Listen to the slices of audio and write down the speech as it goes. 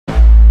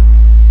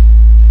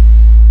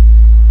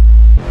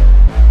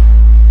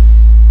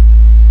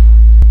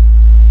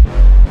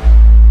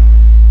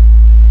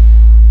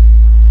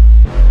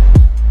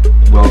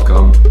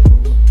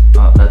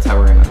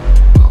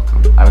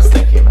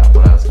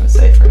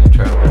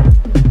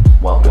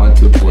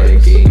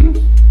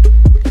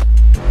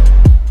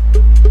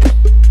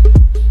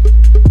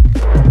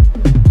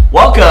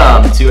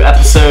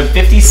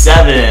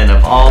57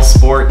 of all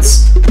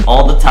sports,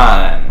 all the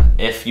time.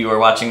 If you are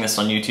watching this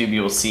on YouTube,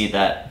 you will see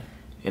that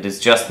it is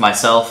just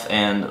myself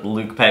and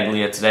Luke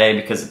Paglia today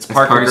because it's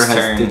Parker's turn.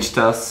 Parker has ditched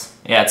us.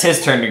 Yeah, it's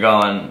his turn to go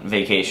on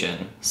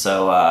vacation.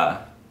 So,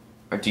 are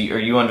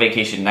you on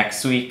vacation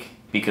next week?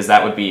 Because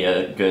that would be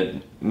a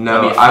good,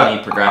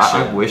 funny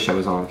progression. I wish I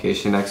was on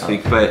vacation next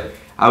week, but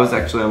I was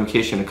actually on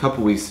vacation a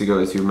couple weeks ago,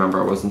 as you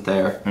remember. I wasn't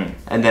there.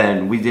 And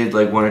then we did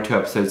like 1 or 2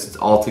 episodes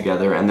all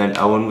together, and then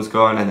Owen was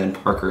gone, and then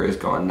Parker is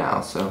gone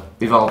now. So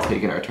we've all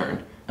taken our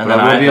turn. And but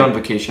I will be on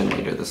vacation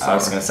later this summer. I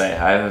was going to say,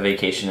 I have a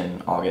vacation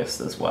in August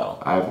as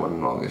well. I have one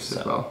in August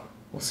as well.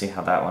 We'll see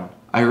how that one.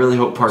 I really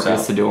hope Parker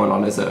gets to do one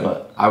on his own.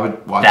 But I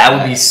would watch that.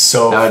 That would be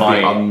so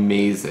funny. That would be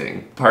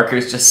amazing.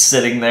 Parker's just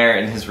sitting there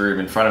in his room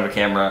in front of a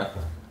camera.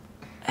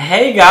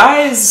 Hey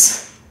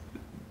guys!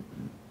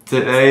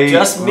 Today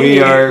just me.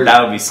 We are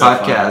that would be so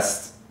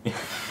podcast.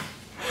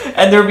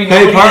 And there would be no.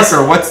 Hey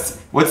Parker,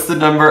 what's the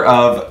number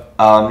of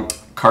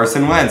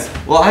Carson Wentz?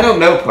 Well, I don't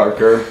know,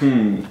 Parker.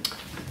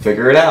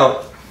 Figure it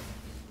out.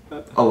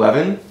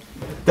 11?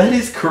 That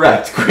is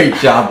correct. Great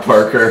job,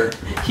 Parker.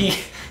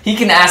 He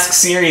can ask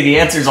Siri the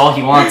answers all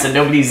he wants, and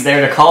nobody's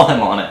there to call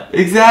him on it.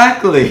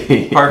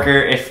 Exactly.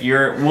 Parker, if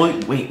you're...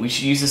 wait, we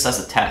should use this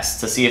as a test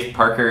to see if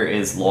Parker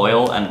is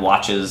loyal and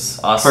watches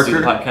us do the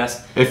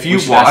podcast. If you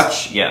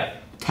watch,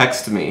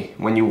 text me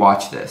when you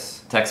watch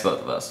this. Text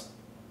both of us.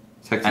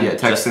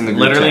 Text in the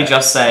group literally chat.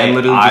 Just say,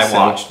 I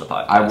watched the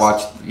podcast. I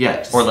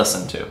watched, or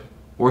listen to.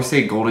 Or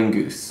say Golden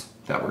Goose.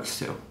 That works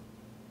too.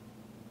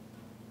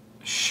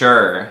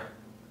 Sure.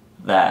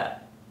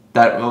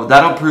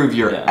 That'll prove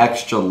your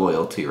extra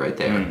loyalty right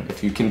there.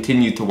 If you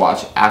continue to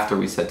watch after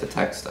we said to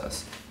text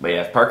us. But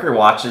yeah, if Parker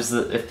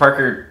if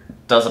Parker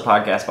does a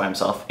podcast by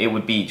himself, it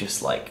would be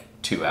just like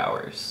 2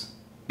 hours.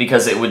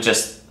 Because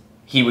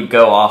he would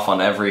go off on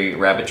every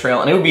rabbit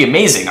trail, and it would be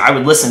amazing. I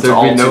would listen to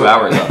all 2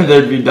 hours of it.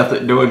 There'd be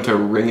no one to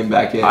ring him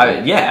back in.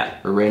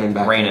 Or rein him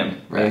back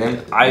in. Rein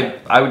him.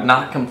 I would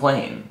not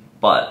complain,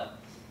 but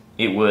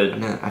it would...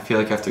 Man, I feel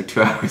like after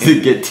 2 hours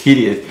it'd get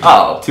tedious. 2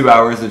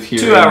 hours of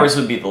hearing... 2 hours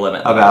would be the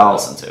limit that I would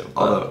listen to.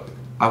 Although,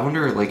 I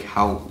wonder like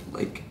how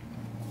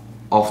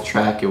off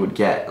track it would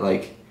get.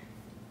 Like...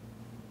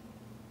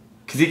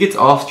 Because he gets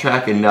off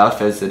track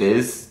enough as it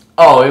is.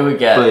 Oh, it would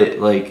get... But,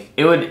 like...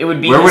 It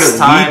would be where his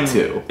time... Lead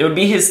to? It would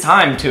be his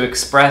time to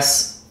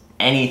express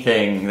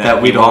anything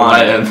that we don't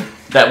let him.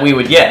 That we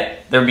would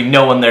get. There would be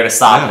no one there to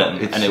stop him.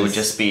 And it would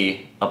just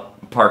be a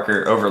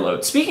Parker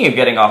overload. Speaking of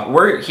getting off...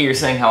 We're here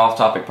saying how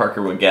off-topic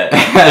Parker would get.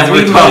 And we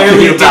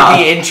literally did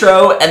the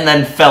intro and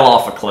then fell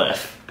off a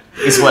cliff.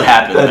 Is what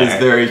happened there. That is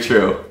very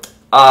true.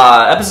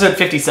 Episode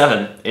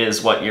 57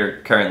 is what you're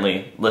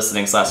currently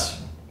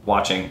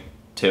listening/watching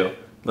to.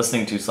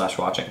 Listening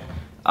to/watching.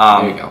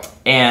 There you go.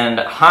 And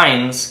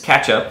Heinz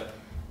Ketchup,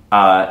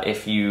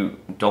 if you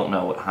don't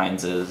know what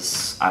Heinz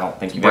is, I don't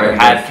think you've ever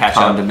had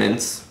ketchup.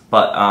 Condiments.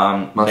 But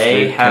mustard,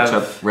 they have...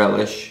 ketchup,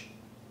 relish.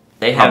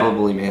 They have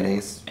probably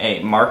mayonnaise.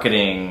 They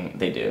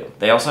do.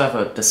 They also have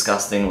a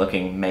disgusting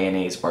looking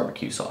mayonnaise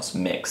barbecue sauce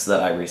mix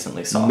that I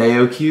recently saw.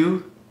 Mayo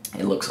Q?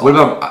 It looks awful. What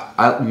about...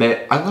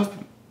 I love...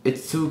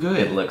 It's so good.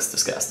 It looks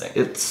disgusting.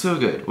 It's so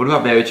good. What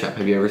about mayo chup?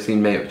 Have you ever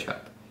seen mayo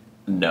chup?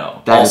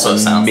 No. That also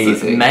is sounds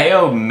amazing.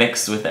 Mayo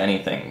mixed with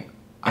anything.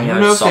 I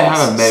don't know if they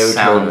have a mayo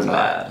sounds or not.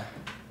 Bad.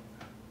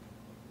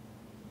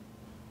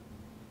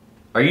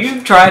 Are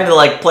you trying to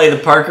like play the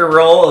Parker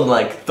role and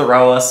like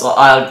throw us? No,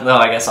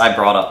 I guess I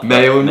brought up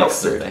mayo and mix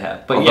mustard that they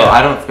have. But although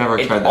I don't never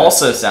tried that. It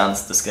also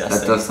sounds disgusting.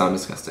 That does sound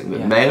disgusting.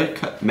 But mayo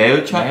chup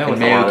and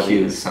mayo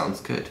Q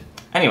sounds good.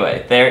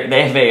 Anyway,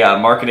 they have a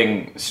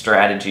marketing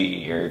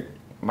strategy or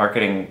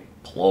marketing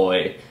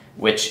ploy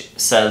which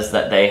says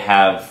that they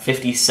have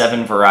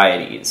 57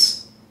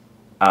 varieties.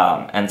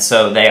 And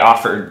so they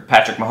offered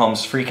Patrick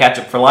Mahomes free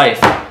ketchup for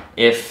life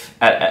if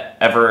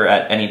ever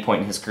at any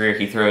point in his career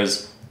he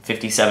throws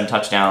 57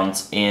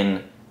 touchdowns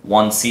in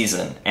one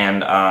season.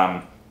 And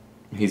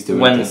he's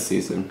doing it this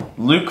season.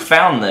 Luke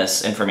found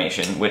this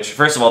information, which,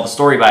 first of all, the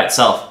story by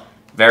itself,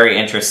 very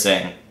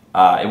interesting.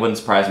 It wouldn't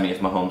surprise me if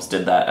Mahomes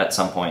did that at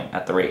some point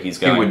at the rate he's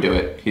going. He would do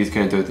it. He's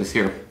going to do it this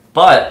year.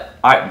 But,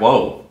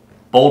 whoa,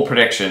 bold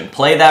prediction.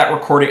 Play that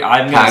recording.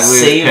 I'm going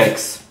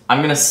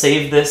to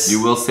save this.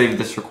 You will save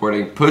this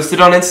recording. Post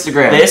it on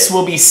Instagram. This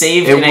will be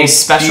saved in a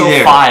special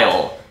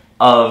file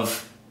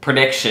of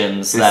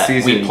predictions that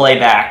we play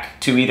back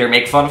to either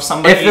make fun of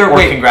somebody or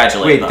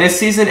congratulate them. This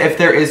season, if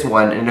there is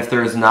one, and if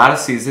there is not a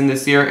season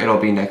this year, it'll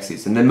be next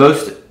season. The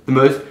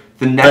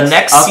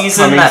next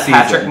season that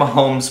Patrick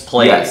Mahomes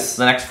plays,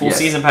 the next full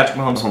season Patrick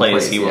Mahomes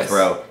plays, he will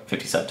throw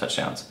 57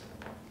 touchdowns.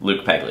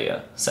 Luke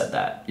Paglia said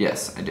that.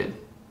 Yes, I did.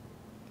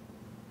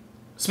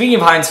 Speaking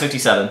of Heinz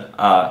 57,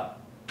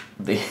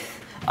 the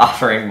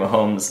offering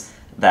Mahomes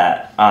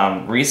that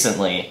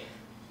recently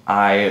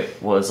I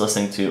was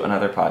listening to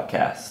another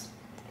podcast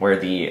where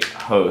the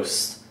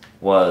host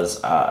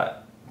was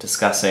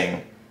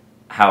discussing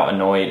how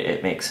annoyed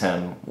it makes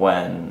him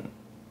when,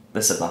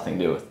 this has nothing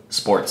to do with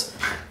sports,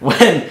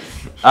 when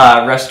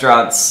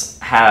restaurants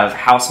have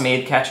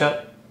house-made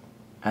ketchup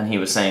and he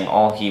was saying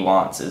all he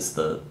wants is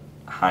the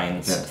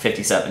Heinz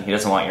 57. He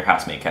doesn't want your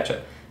house-made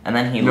ketchup. And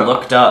then he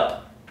looked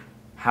up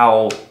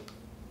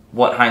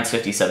what Heinz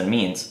 57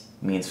 means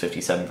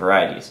 57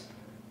 varieties.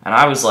 And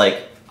I was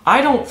like,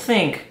 I don't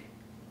think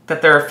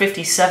that there are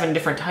 57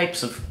 different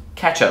types of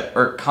ketchup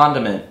or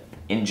condiment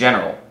in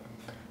general.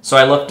 So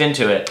I looked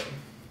into it.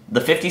 The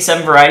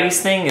 57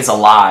 varieties thing is a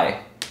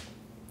lie.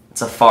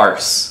 It's a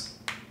farce.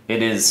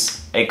 It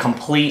is a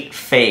complete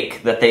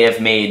fake that they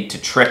have made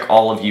to trick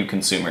all of you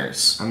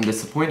consumers. I'm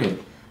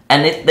disappointed.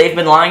 And they've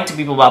been lying to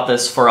people about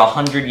this for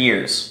 100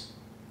 years.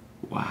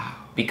 Wow.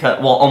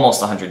 Well,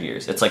 almost 100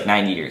 years. It's like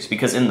 90 years.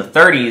 Because in the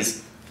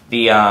 30s,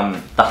 the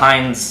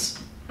Heinz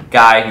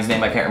guy, whose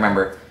name I can't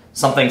remember,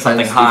 something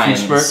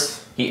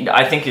Heinz.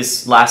 I think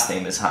his last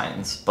name is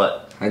Heinz,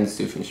 but Heinz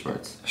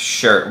Doofenshmirtz.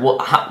 Sure,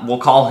 we'll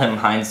call him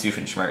Heinz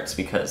Doofenshmirtz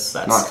because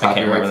that's not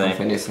copyright from I can't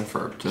Phineas and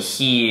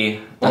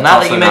Ferb. Well, now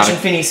that you mention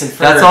Phineas and Ferb,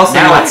 that's also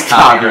now not it's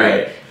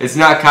copyright. It's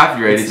not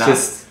copyright. It's not.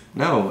 just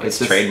no. It's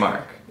just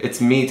trademark.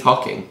 It's me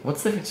talking.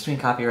 What's the difference between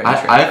copyright and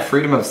trademark? I have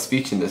freedom of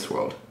speech in this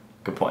world.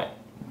 Good point.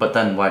 But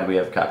then why do we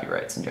have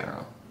copyrights in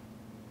general?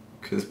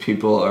 Because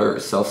people are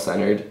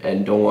self-centered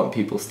and don't want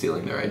people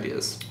stealing their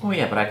ideas. Oh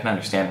yeah, but I can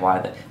understand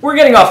why. We're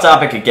getting off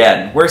topic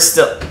again.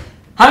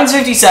 Heinz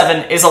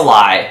 57 is a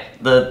lie.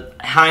 The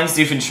Heinz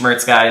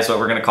Doofenshmirtz guy is what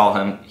we're going to call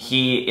him.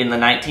 He, in the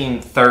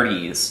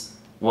 1930s,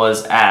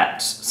 was at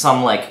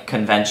some,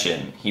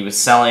 convention. He was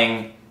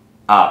selling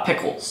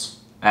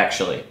pickles,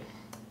 actually.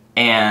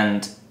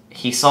 And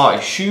he saw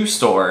a shoe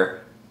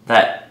store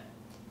that,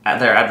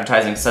 their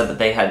advertising said that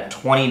they had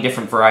 20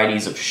 different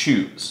varieties of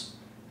shoes.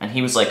 And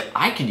he was like,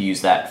 I could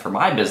use that for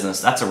my business.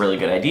 That's a really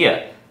good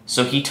idea.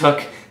 So he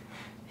took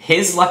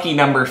his lucky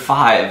number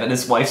 5 and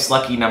his wife's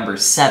lucky number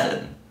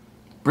 7.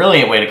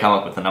 Brilliant way to come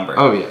up with the number.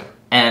 Oh, yeah.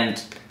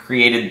 And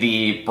created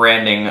the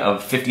branding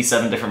of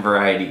 57 different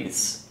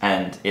varieties.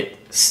 And it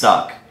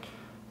stuck.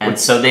 And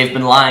so they've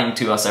been lying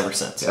to us ever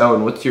since. Oh,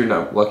 and what's your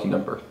lucky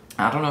number?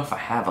 I don't know if I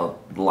have a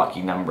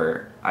lucky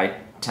number. I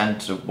tend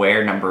to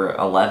wear number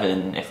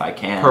 11 if I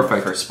can.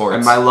 Perfect. For sports.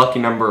 And my lucky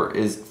number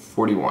is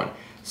 41.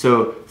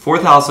 So,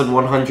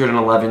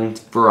 4,111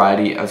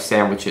 variety of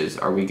sandwiches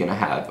are we going to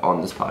have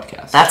on this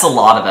podcast. That's a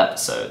lot of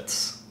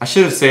episodes. I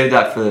should have saved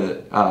that for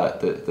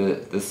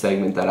the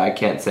segment that I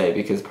can't say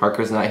because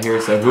Parker's not here,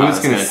 so who's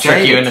going to say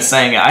trick you it? into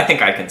saying it. I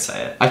think I can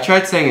say it. I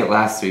tried saying it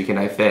last week and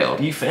I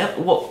failed. You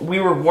failed? Well, we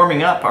were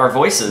warming up our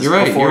voices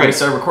before we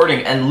started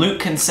recording, and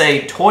Luke can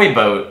say toy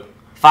boat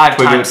 5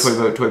 times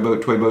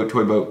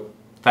toy boat.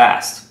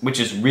 fast, which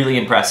is really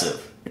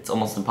impressive. It's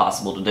almost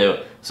impossible to do.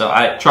 So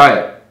Try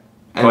it.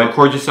 And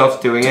record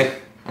yourself doing it,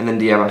 and then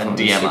DM us on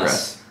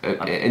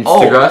Instagram.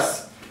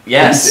 Instagram?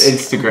 Yes.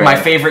 Instagram. My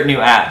favorite new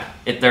app.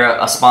 They're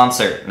a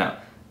sponsor. No.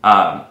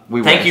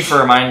 Thank you for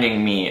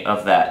reminding me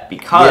of that,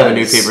 because... We have a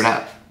new favorite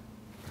app.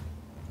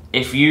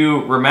 If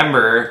you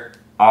remember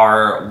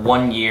our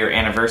 1-year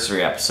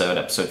anniversary episode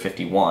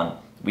 51,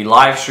 we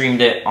live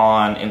streamed it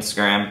on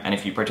Instagram, and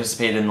if you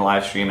participated in the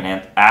live stream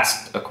and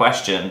asked a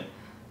question,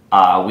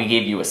 we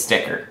gave you a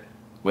sticker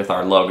with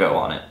our logo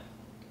on it.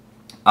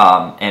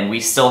 And we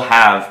still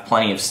have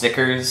plenty of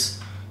stickers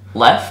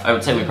left. I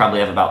would say we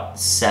probably have about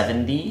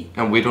 70.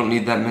 And we don't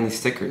need that many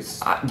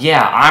stickers.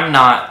 Yeah, I'm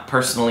not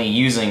personally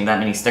using that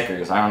many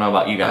stickers. I don't know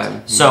about you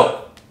guys.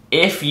 So,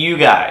 if you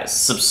guys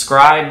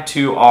subscribe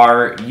to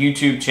our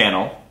YouTube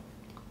channel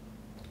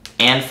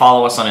and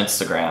follow us on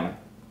Instagram,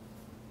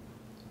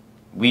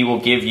 we will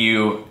give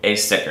you a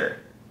sticker.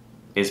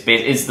 Is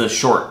the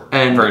short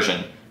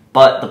version.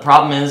 But the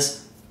problem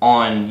is,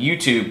 on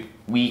YouTube,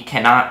 we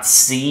cannot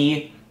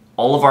see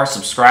all of our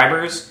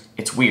subscribers.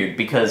 It's weird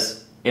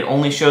because it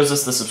only shows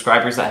us the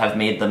subscribers that have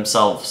made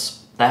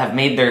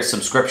their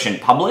subscription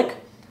public.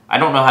 I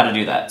don't know how to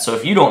do that. So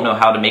if you don't know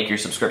how to make your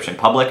subscription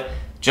public,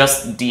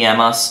 just DM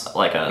us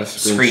like a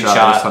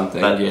screenshot or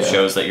something that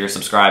shows that you're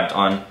subscribed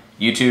on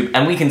YouTube,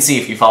 and we can see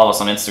if you follow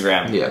us on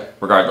Instagram. Yeah.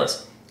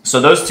 Regardless.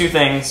 So those two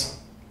things,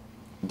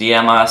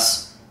 DM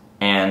us,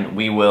 and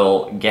we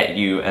will get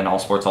you an All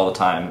Sports All the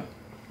Time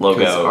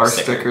logo. Our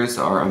stickers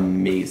are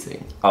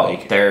amazing. Oh,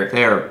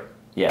 they're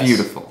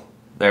beautiful.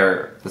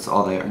 That's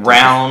all they are.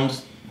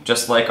 Round,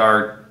 just like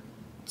our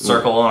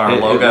circle and our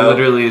logo. It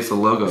literally is a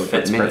logo.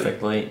 Fits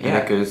perfectly. And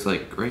it goes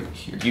right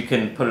here. You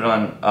can put it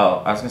on. Oh,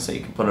 I was gonna say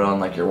you can put it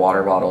on your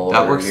water bottle.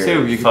 That works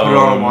too. You can put it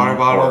on a water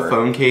bottle,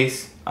 phone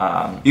case.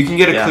 You can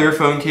get a clear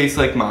phone case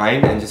like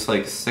mine and just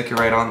stick it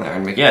right on there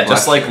and make it. Yeah,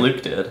 just like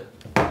Luke did.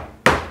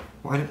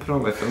 Why did I put it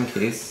on my phone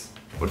case?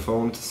 What if I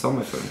wanted to sell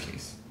my phone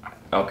case?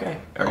 Okay.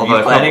 Are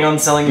you planning on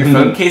selling your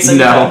phone case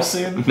anytime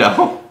soon?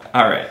 No.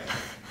 All right.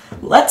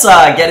 Let's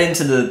get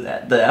into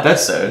the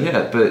episode.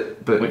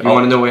 But you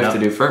want to know what we have to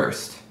do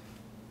first?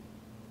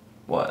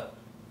 What?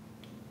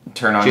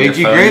 Turn on JG your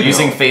phone Graybill.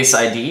 using Face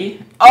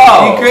ID?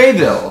 Oh! JG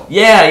Graybill.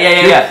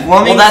 Yeah.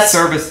 Plumbing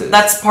services.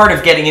 That's part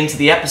of getting into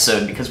the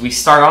episode, because we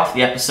start off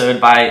the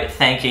episode by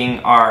thanking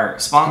our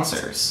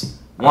sponsors.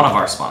 One of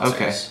our sponsors.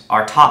 Okay.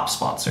 Our top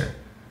sponsor.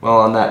 Well,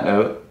 on that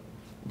note,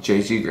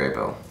 JG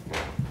Graybill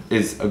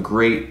is a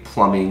great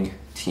plumbing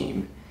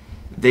team.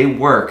 they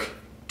work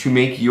to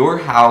make your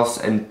house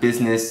and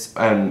business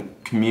and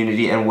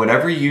community and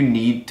whatever you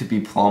need to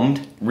be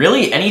plumbed.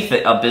 Really,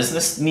 anything. A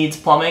business needs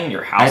plumbing.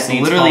 Your house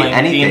needs literally plumbing.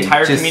 anything. The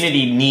entire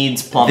community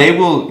needs plumbing. They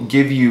will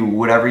give you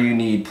whatever you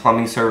need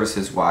plumbing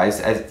services wise,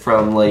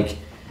 from like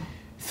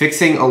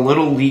fixing a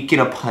little leak in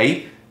a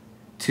pipe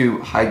to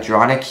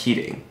hydronic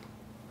heating.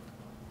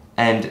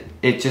 And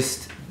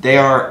they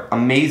are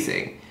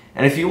amazing.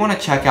 And if you want to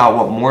check out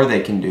what more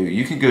they can do,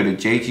 you can go to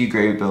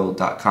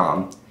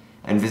jggraybuild.com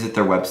and visit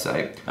their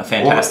website. A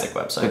fantastic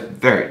website. A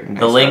very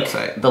nice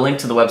website. The link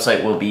to the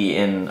website will be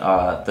in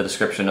the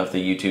description of the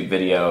YouTube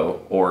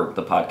video or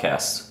the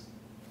podcast.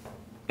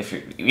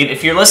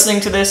 If you're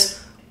listening to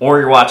this or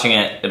you're watching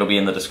it, it'll be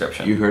in the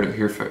description. You heard it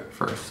here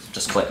first.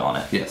 Just click on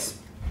it. Yes.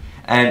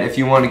 And if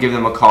you want to give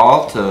them a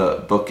call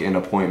to book an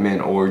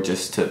appointment or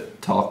just to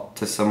talk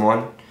to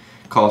someone,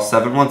 call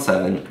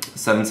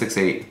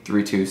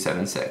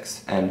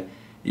 717-768-3276, and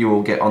you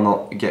will be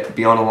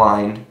on a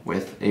line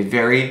with a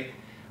very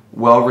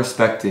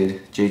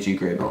well-respected J.G.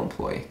 Graybill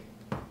employee.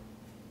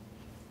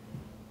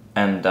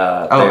 And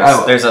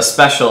there's a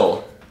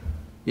special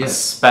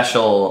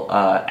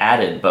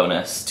added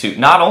bonus to.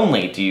 Not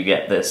only do you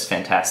get this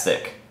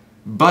fantastic,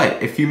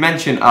 but if you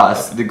mention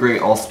us, the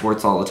Great All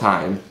Sports All the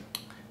Time,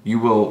 you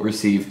will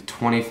receive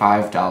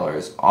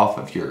 $25 off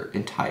of your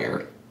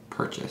entire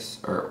purchase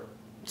or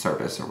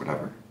service or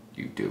whatever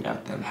you do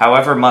with them.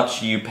 However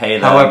much you pay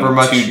them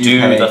to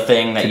do the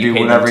thing that you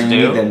pay them to do.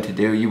 Need them to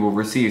do, you will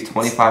receive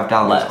 $25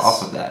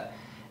 off of that.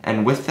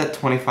 And with that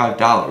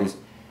 $25,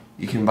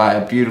 you can buy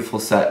a beautiful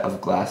set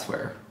of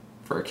glassware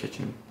for a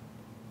kitchen.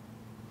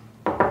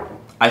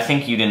 I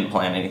think you didn't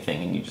plan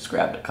anything and you just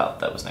grabbed a cup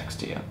that was next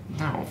to you.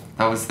 No,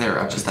 that was there.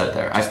 I put that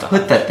there. I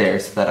put that there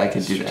so that I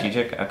could do that.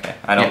 Strategic? Okay.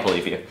 I don't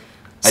believe you.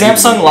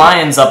 Samsung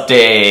Lions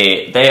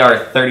update. They are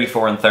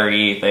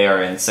 34-30. They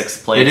are in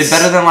 6th place. They did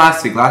better than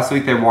last week. Last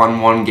week they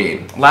won 1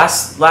 game.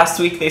 Last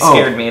week they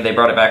scared me. They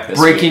brought it back this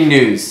week. Breaking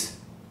news.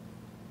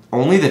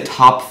 Only the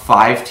top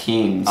 5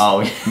 teams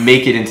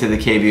make it into the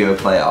KBO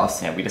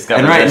playoffs. Yeah, we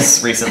discovered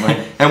this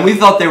recently. And we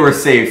thought they were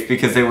safe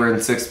because they were in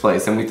 6th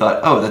place. And we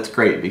thought, oh, that's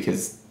great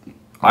because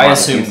I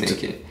assumed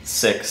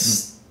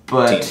 6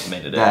 teams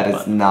made it in. That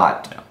is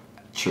not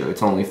true.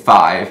 It's only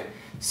 5.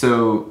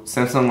 So,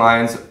 Samsung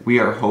Lions, we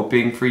are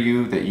hoping for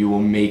you that you will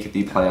make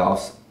the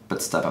playoffs,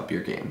 but step up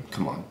your game.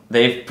 Come on.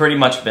 They've pretty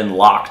much been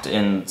locked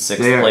in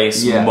 6th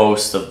place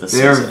most of the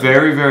season. They are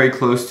very, very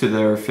close to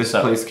their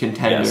 5th place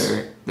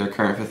contender, their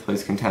current 5th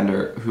place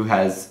contender, who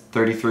has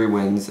 33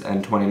 wins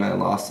and 29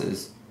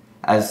 losses,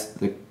 as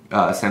the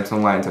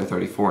Samsung Lions are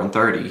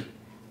 34-30.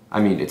 I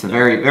mean, it's a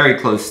very, very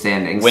close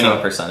standing. Winning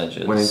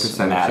percentages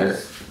matter.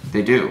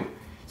 They do.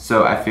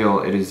 So I feel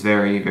it is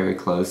very, very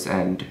close,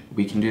 and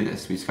we can do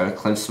this. We just got to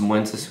clinch some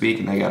wins this week,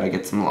 and they got to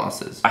get some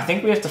losses. I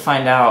think we have to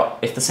find out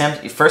if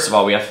first of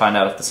all, we have to find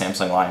out if the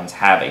Samsung Lions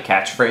have a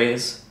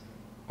catchphrase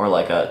or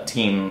like a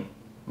team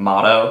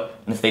motto,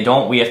 and if they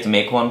don't, we have to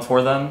make one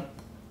for them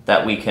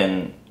that we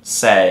can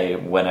say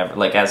whenever,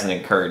 like as an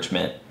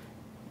encouragement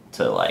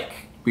to like.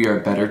 We are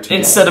better together.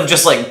 Instead of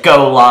just like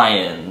 "Go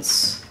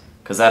Lions,"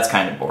 because that's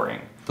kind of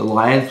boring. The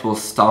Lions will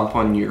stomp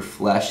on your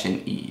flesh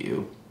and eat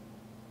you.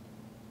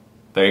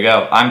 There you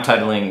go. I'm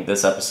titling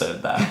this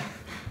episode that.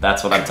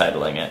 That's what I'm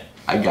titling it.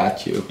 I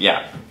got you.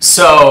 Yeah.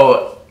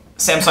 So,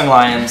 Samsung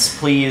Lions,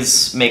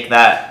 please make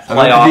that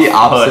playoff the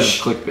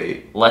opposite push. Of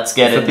clickbait. Let's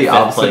get it. The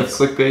opposite of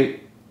clickbait.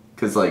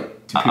 Because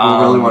like, do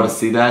people really want to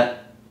see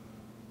that?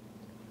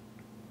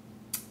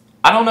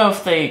 I don't know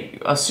if they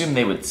assume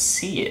they would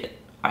see it.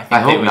 I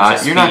hope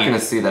not. You're not going to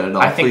see that at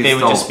all. I think they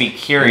would just be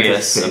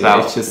curious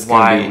about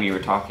why we were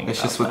talking about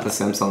It's just what the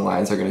Samsung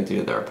Lions are going to do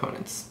to their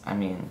opponents. I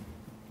mean,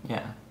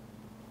 yeah.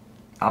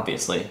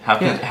 Obviously. How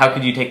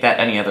could you take that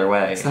any other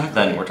way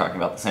than we're talking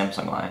about the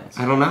Samsung Lions?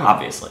 I don't know.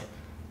 Obviously.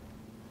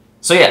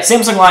 So yeah,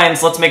 Samsung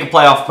Lions, let's make a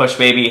playoff push,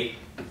 baby.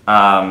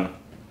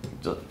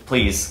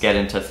 Please get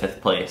into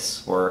 5th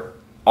place. We're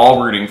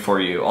all rooting for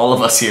you. All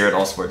of us here at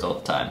All Sports All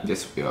the Time.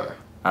 Yes, we are.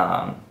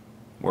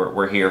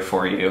 We're here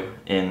for you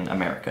in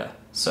America.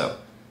 So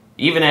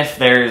even if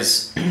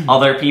there's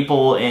other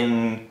people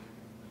in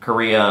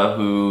Korea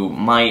who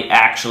might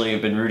actually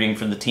have been rooting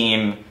for the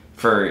team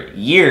for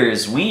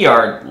years, we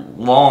are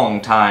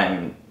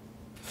long-time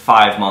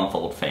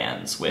 5-month-old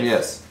fans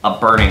with a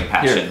burning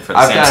passion for the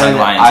Samsung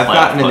Lions. I've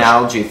got an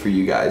analogy for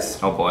you guys.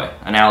 Oh boy,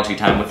 analogy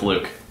time with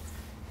Luke.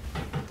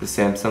 The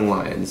Samsung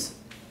Lions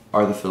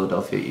are the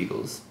Philadelphia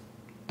Eagles,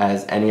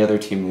 as any other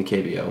team in the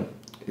KBO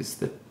is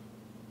the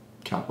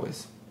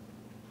Cowboys.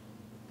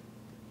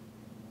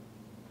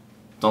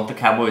 Don't the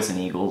Cowboys and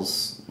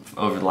Eagles,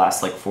 over the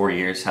last, 4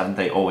 years, haven't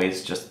they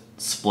always just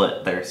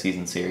split their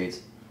season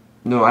series?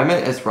 No, I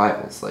meant as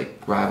rivals,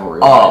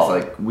 rivalry-wise.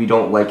 Like, we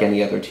don't like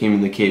any other team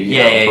in the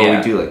KBO, but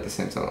we do like the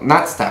Samsung.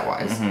 Not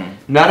stat-wise.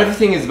 Mm-hmm. Not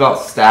everything is about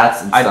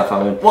stats and stuff.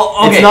 I mean,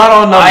 it's not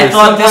all numbers. I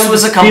thought this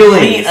was a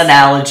complete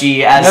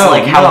analogy as,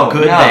 how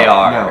good they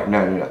are.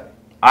 No.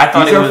 I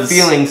thought These are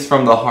feelings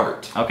from the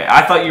heart. Okay,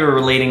 I thought you were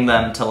relating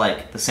them to,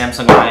 the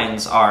Samsung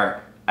Lions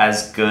are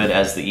as good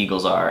as the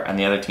Eagles are, and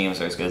the other teams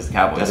are as good as the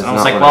Cowboys. And I was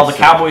not like, what well, I the said.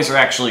 Cowboys are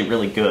actually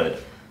really good.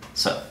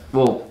 So,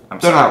 Well, I'm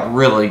they're sorry. not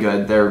really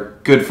good. They're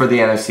good for the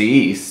NFC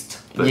East,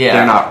 but Yeah.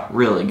 they're not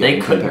really good. They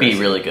in could be comparison.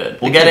 really good.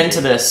 We'll They get could into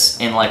be. this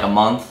in like a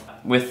month.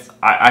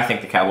 I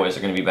think the Cowboys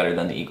are going to be better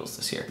than the Eagles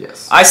this year.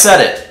 Yes. I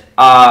said it.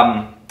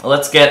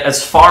 Let's get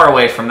as far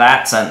away from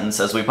that sentence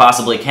as we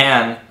possibly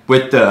can.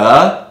 With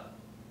the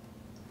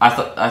I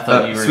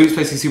thought you were. sweet,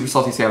 spicy, super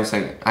salty sandwich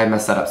segment. I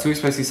messed that up. Sweet,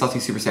 spicy, salty,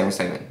 super sandwich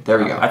segment. There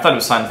we go. I thought it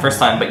was fine the first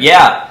time, but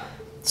yeah.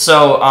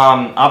 So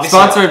obviously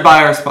Sponsored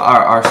by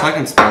our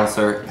second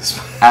sponsor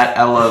at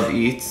I Love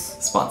Eats.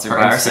 sponsored Our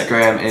by our second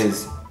Instagram sponsor.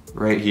 is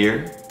right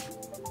here.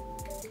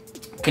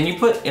 Can you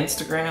put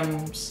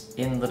Instagrams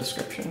in the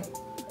description?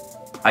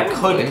 I could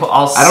Probably. put.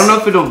 I don't know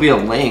if it'll be a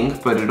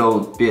link, but it'll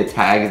be a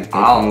tag that they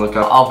can look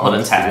up. I'll put on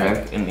a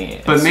tag Instagram. in the.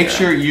 But make Instagram.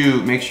 sure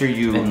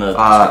you In the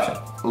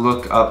description.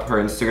 look up her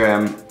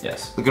Instagram.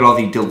 Yes. Look at all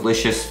the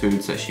delicious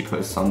foods that she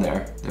posts on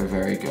there. They're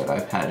very good.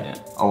 I've had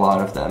a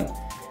lot of them.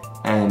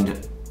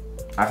 And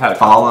I've had a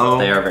follow. couple.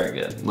 They are very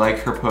good. like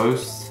her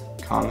posts,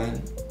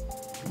 comment.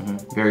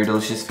 Very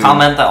delicious food.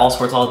 Comment that All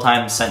Sports All the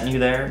Time sent you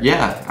there.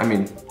 Yeah, I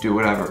mean, do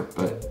whatever,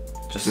 but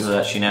Just so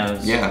that she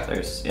knows.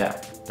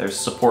 Yeah. There's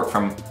support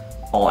from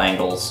all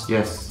angles.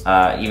 yes.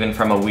 Even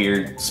from a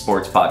weird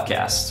sports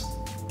podcast.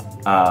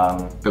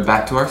 But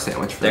back to our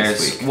sandwich for this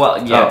There's week.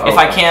 well, yeah. Oh, if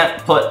I okay.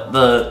 can't put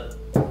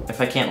if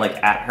I can't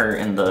like at her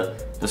in the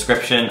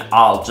description,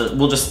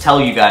 we'll just tell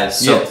you guys.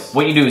 So Yes.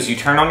 what you do is you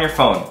turn on your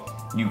phone,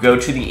 you go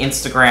to the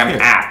Instagram Here.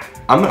 app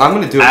I'm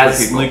gonna do it for as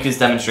people. Luke is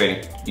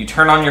demonstrating. You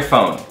turn on your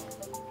phone.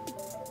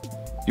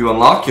 You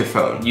unlock your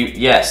phone. You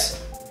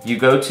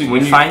go to When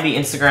you you- find the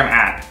Instagram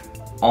app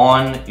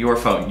on your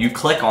phone. You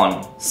click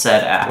on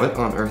said app. What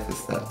on earth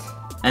is that?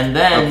 And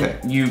then Okay.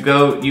 you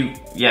go to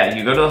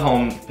the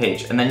home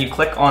page, and then you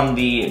click on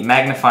the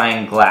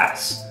magnifying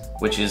glass,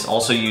 which is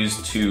also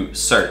used to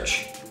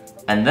search.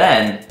 And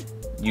then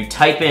you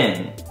type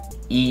in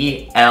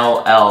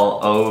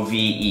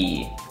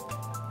ELLOVE,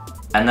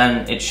 and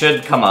then it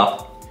should come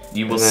up.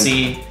 You will And then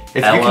see If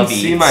you can Ella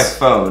see Beats. my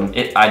phone,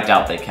 I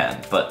doubt they can,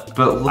 but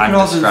but look I'm at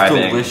all those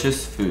describing-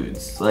 delicious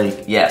foods.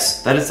 Like,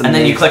 yes. that is And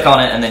then you amazing. click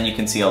on it, and then you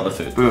can see all the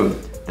food. boom.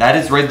 That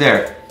is right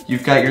there.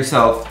 You've got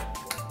yourself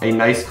a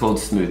nice cold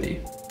smoothie.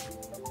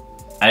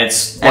 And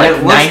it's And like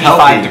it looks 95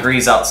 healthy.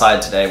 degrees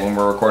outside today when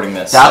we're recording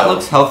this. That so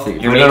looks healthy,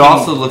 you're but it making-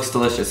 also looks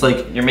delicious.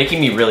 Like, You're making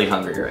me really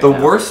hungry right the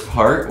now. worst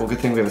part, well, good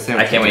thing we have a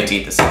sandwich. I can't wait to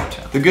eat this sandwich.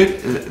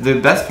 The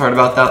best part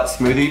about that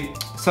smoothie,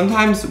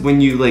 sometimes when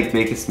you like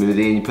make a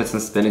smoothie and you put some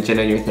spinach in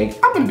it and you think,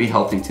 I'm gonna be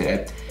healthy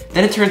today.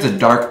 Then it turns a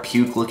dark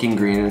puke looking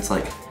green and it's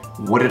like,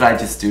 what did I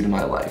just do to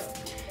my life?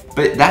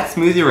 But that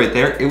smoothie right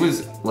there, it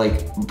was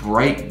like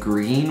bright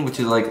green, which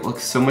is like,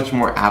 looks so much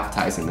more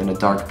appetizing than a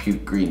dark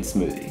puke green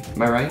smoothie.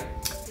 Am I right?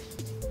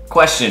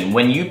 Question,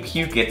 when you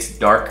puke, it's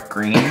dark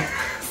green?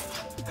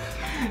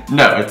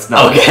 No, it's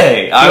not.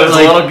 Okay, I But, was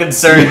like- a little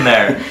concerned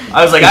there.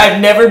 I was like,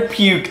 I've never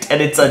puked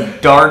and it's a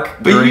dark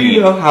But green.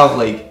 you know how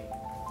like,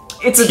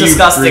 It's a puke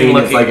disgusting green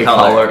is looking like a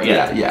color. color.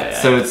 Yeah.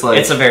 So it's like-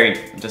 It's a very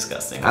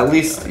disgusting. at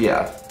least,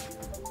 yeah.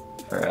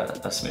 For a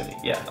smoothie.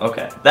 Yeah,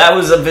 okay. That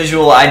was a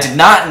visual I did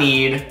not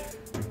need.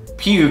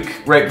 Puke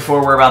right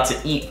before we're about to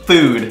eat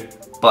food.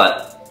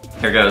 But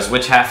here goes.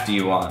 Which half do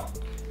you want?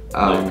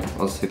 I'll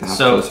just take the half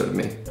So- closer to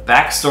me.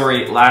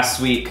 Backstory, last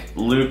week,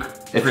 Luke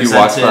If presented you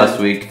watched last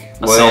week,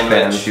 a loyal sandwich.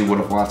 fans, you would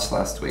have watched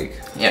last week.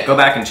 Yeah, go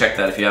back and check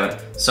that if you haven't.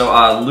 So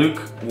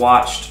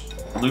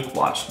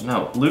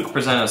Luke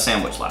presented a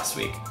sandwich last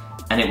week,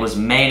 and it was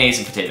mayonnaise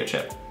and potato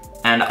chip.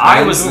 And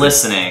I was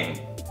listening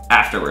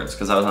afterwards,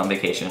 because I was on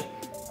vacation,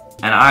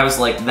 and I was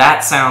like,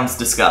 that sounds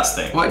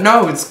disgusting. What?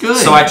 No, it's good.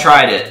 So I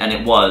tried it, and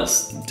it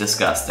was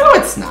disgusting. No,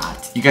 it's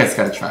not. You guys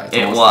gotta try it.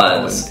 It Almost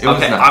was. It was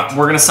Okay, not.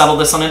 we're gonna settle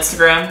this on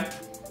Instagram.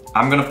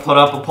 I'm gonna put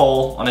up a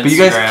poll on Instagram. But you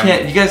guys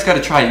can't. You guys gotta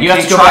try it. You have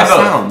can't to go try by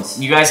both. sounds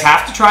You guys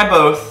have to try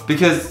both,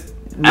 because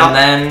and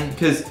then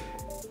because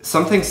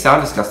some things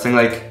sound disgusting,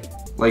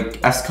 like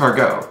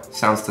escargot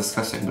sounds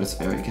disgusting, but it's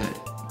very good.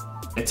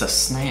 it's a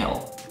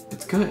snail.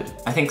 It's good.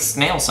 I think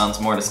snail sounds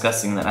more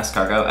disgusting than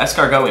escargot.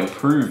 Escargot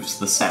improves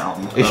the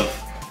sound of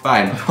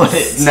Fine. But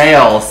it's-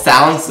 Snail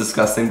sounds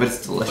disgusting, but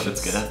it's delicious. but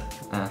it's good.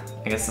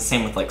 I guess the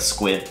same with like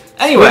squid.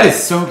 Anyway, Squid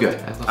is so good.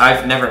 I love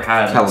I've never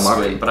had Calamari.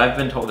 squid, but I've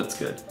been told it's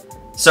good.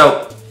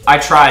 So I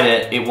tried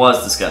it. It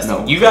was disgusting.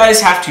 No. You guys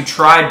have to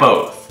try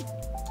both.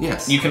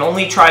 Yes. You can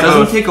only try It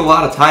doesn't both take a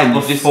lot of time. You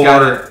just before-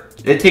 gotta.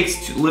 It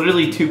takes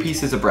literally 2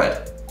 pieces of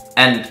bread.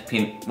 and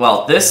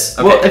well, this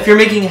okay. Well, if you're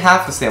making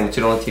half a sandwich,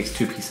 it only takes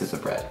 2 pieces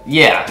of bread.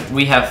 Yeah,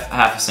 we have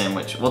half a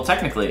sandwich. Well,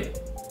 technically,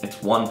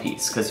 it's 1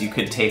 piece because you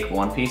could take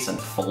 1 piece and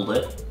fold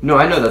it. No,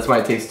 I know that's why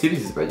it takes 2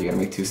 pieces of bread. You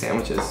gotta make 2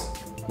 sandwiches.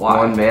 Why?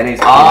 1 mayonnaise.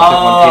 potato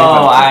chip, 1 peanut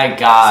Oh, butter I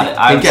got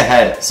it. Think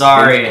ahead.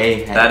 Sorry,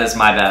 Think ahead. that is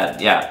my bad.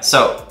 Yeah.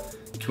 So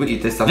chip. Can we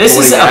eat this? I'm This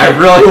is- holding it. I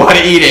really want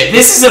to eat it.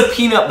 this is a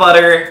peanut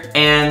butter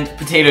and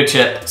potato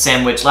chip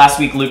sandwich. Last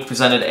week, Luke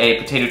presented a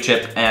potato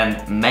chip and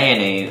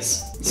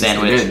mayonnaise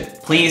sandwich. he did.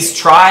 Please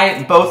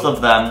try both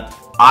of them.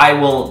 I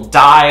will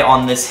die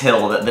on this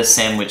hill that this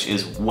sandwich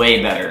is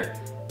way better.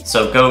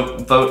 So go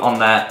vote on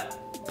that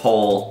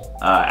poll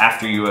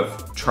after you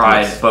have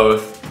tried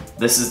both.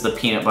 This is the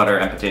peanut butter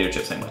and potato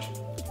chip sandwich.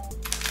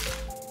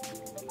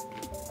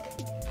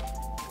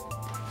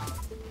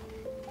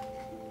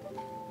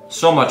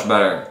 So much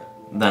better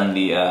than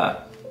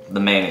the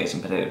mayonnaise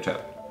and potato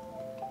chip.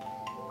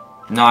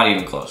 Not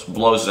even close.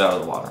 Blows it out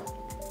of the water.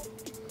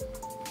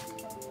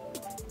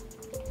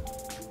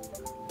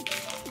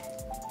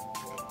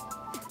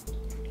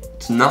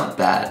 It's not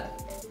bad,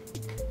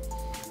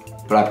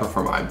 but I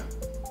prefer mine.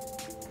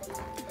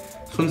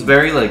 This one's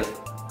very like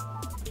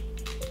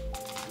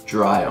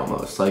dry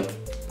almost, like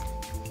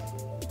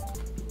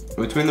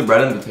between the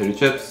bread and potato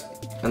chips,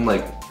 and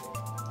like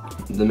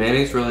the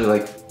mayonnaise really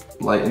like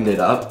lightened it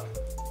up,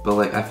 but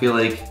like I feel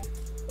like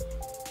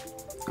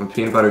the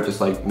peanut butter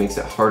just like makes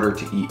it harder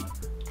to eat.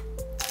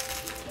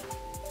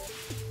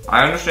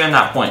 I understand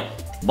that point,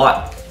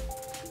 but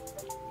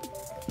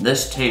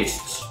this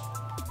tastes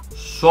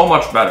so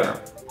much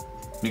better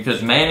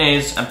because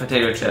mayonnaise and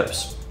potato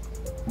chips.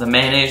 The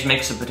mayonnaise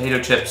makes the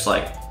potato chips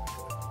like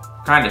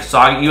kind of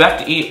soggy. You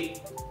have to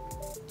eat,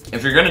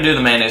 if you're gonna do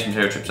the mayonnaise and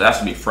potato chips, it has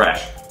to be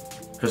fresh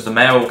because the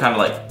mayo will kind of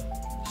like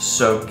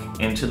soak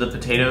into the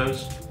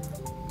potatoes,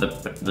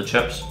 the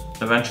chips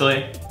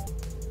eventually.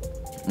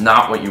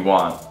 Not what you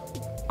want.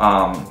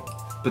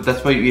 But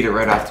that's why you eat it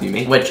right after you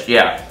make it. Which,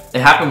 yeah,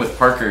 it happened with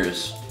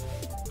Parker's,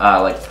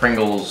 like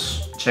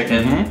Pringles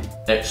chicken.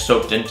 It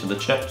soaked into the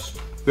chips.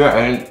 Yeah,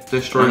 and it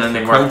destroys and then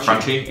they weren't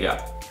crunchy.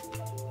 Yeah.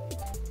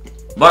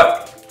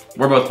 But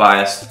we're both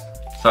biased,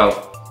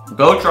 so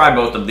go try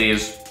both of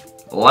these.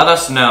 Let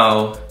us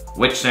know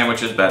which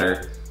sandwich is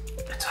better.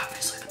 It's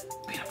obviously the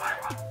peanut butter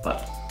one,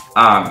 but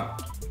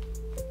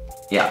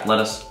yeah, let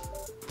us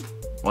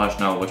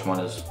know which one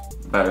is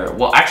better.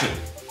 Well, actually,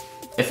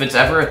 if it's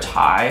ever a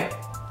tie,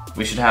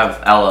 we should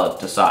have Ella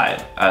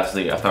decide as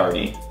the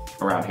authority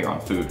around here on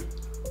food.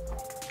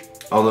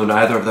 Although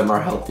neither of them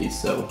are healthy,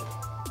 so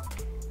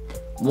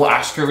we'll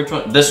ask her which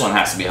one. This one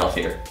has to be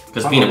healthier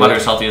because peanut butter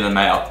is healthier than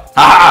mayo.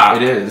 Ha!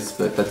 It is,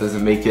 but that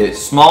doesn't make it.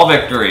 Small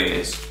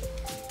victories.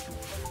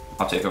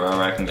 I'll take it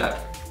wherever I can get.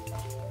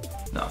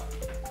 No.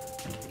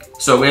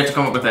 So we have to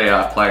come up with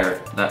a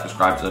player that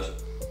describes this.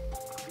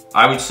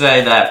 I would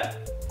say that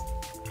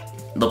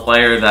the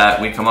player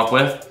that we come up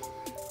with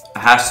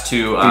has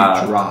to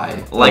be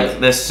dry, like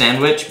this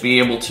sandwich, be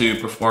able to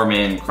perform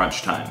in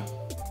crunch time.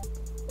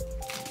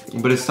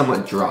 But it's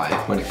somewhat dry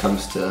when it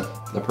comes to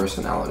the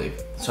personality.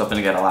 I was hoping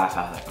to get a laugh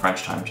out of that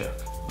crunch time joke.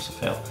 It was a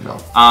fail. No.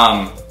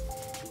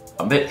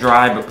 A bit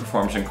dry, but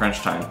performs in crunch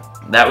time.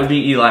 That would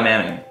be Eli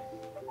Manning.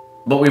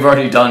 But we've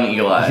already done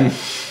Eli.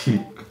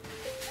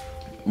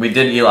 We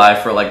did Eli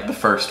for like the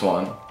first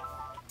one.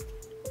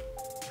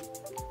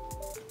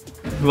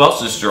 Who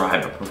else is dry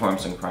but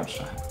performs in crunch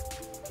time?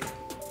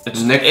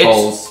 It's Nick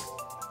Foles.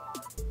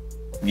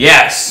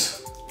 Yes.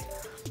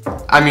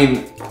 I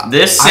mean,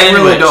 this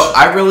sandwich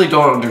I really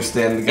don't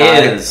understand the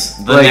guy. Is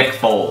the like, Nick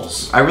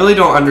Foles. I really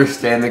don't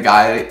understand the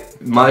guy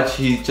much.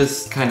 He's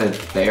just kind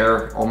of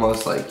there,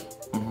 almost like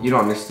you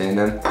don't understand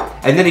him.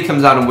 And then he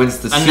comes out and wins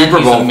the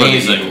Super Bowl for the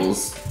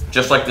Eagles.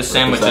 Just like the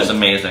sandwich is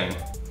amazing.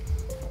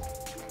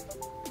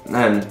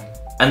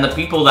 And the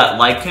people that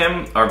like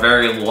him are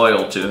very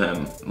loyal to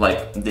him.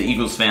 Like the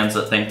Eagles fans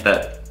that think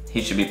that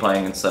he should be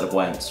playing instead of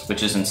Wentz,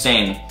 which is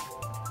insane,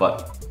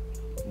 but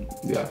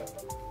yeah.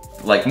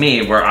 Like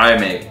me, where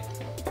I'm a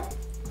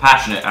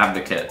passionate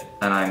advocate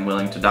and I'm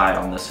willing to die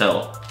on this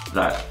hill,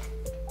 that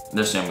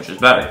this sandwich is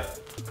better.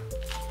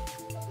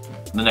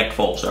 The Nick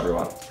Foles,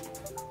 everyone.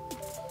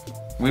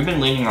 We've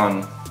been leaning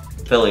on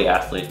Philly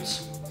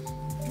athletes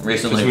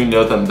recently. Because we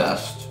know them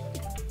best.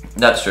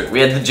 That's true.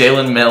 We had the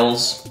Jalen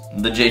Mills,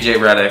 the JJ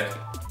Redick,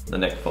 the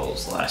Nick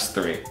Foles, the last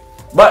three.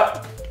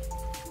 But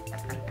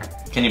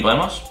can you blame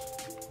us?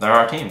 There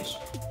are teams.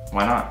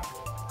 Why not?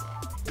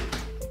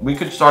 We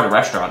could start a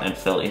restaurant in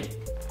Philly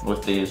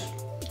with these.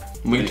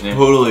 We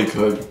totally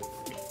could.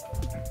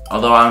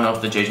 Although I don't know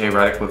if the JJ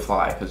Redick would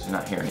fly because he's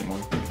not here anymore.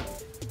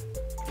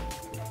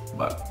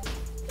 But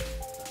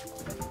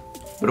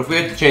if we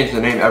had to change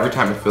the name every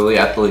time a Philly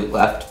athlete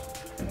left,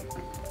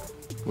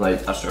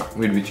 like that's true.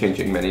 We'd be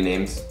changing many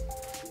names.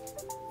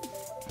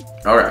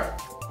 Okay.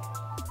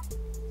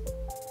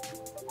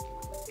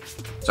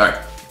 Sorry,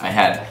 I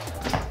had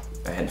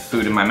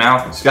food in my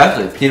mouth.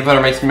 Especially peanut butter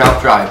makes my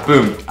mouth dry.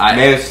 Boom.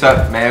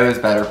 Mayo is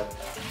better.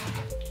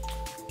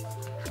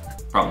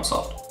 Problem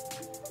solved.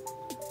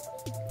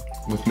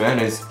 With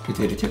mayonnaise,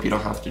 potato chip, you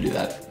don't have to do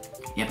that.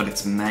 Yeah, but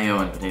it's mayo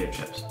and potato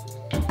chips.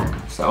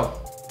 So?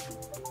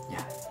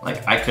 Yeah,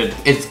 like I could.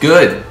 It's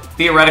good.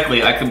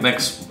 Theoretically, I could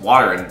mix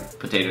water and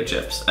potato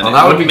chips, and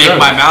that it wouldn't make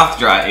my mouth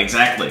dry.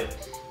 Exactly.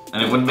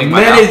 And it wouldn't make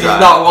my mayonnaise mouth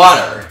dry.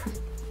 Mayonnaise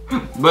is not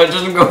water. But it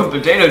doesn't go with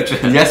potato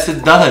chips. Yes,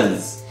 it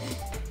does.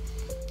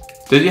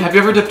 Have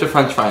you ever dipped a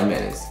French fry in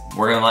mayonnaise?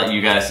 We're gonna let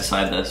you guys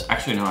decide this.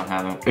 Actually, no, I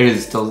haven't. It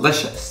is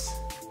delicious.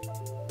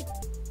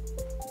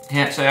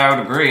 Can't say I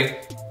would agree.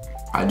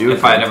 I do.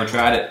 If I had never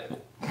tried it.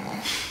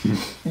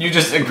 You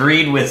just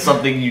agreed with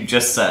something you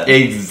just said.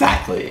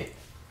 Exactly.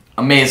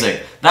 Amazing.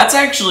 That's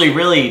actually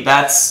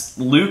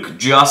Luke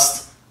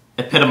just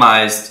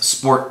epitomized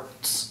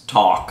sports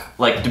talk,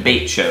 like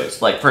debate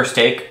shows, like First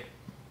Take.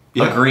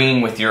 Yeah.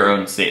 Agreeing with your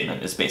own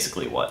statement is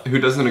basically what. Who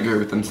doesn't agree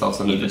with themselves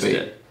in a debate?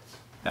 Did.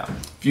 Yeah.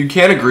 If you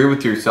can't agree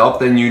with yourself,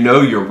 then you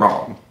know you're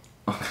wrong.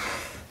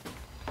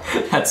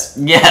 That's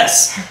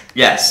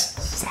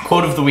yes.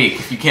 Quote of the week.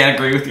 If you can't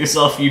agree with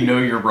yourself, you know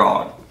you're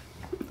wrong.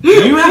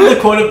 You have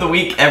the quote of the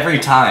week every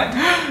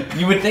time.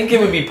 You would think it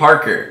would be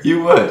Parker.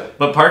 You would.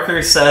 But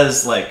Parker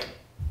says, like,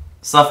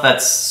 stuff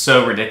that's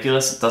so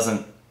ridiculous it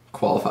doesn't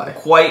qualify.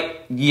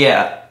 Quite,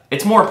 yeah.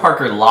 It's more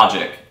Parker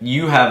logic.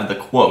 You have the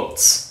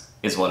quotes,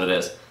 is what it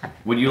is.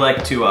 Would you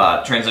like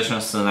to transition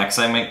us to the next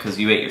segment? Because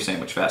you ate your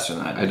sandwich faster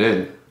than I did. I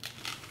did.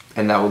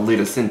 And that would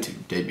lead us into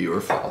debut or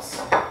false.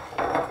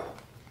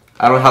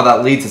 I don't know how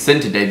that leads us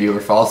into debut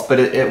or false, but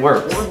it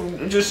works.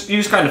 You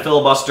just kind of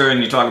filibuster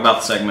and you talk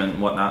about the segment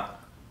and whatnot.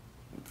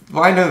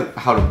 Well, I know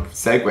how to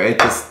segue.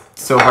 It's just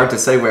so hard to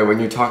segue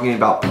when you're talking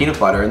about peanut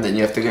butter and then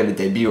you have to go to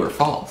debut or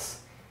false.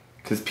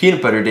 Because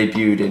peanut butter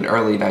debuted in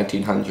early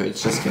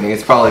 1900s. Just kidding.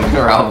 It's probably been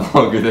around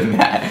longer than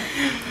that.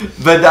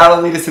 But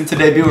that'll lead us into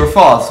debut or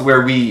false,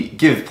 where we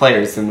give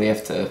players and we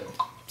have to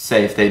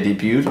say if they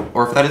debuted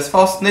or if that is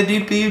false and they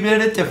debuted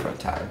at a different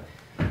time.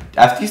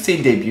 After you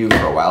say debut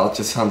for a while, it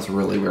just sounds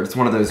really weird. It's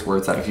one of those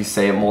words that if you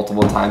say it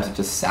multiple times, it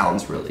just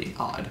sounds really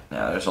odd.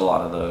 Yeah, there's a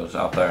lot of those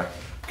out there.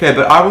 Okay,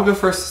 but I will go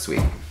first this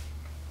week.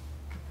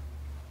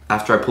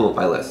 After I pull up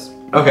my list.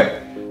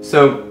 Okay,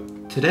 so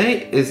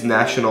today is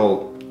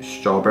National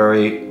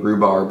Strawberry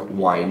Rhubarb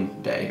Wine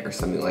Day or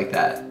something like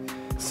that.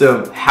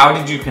 So how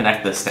did you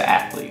connect this to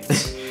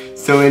athletes?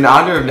 So in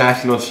honor of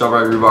National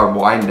Strawberry Rhubarb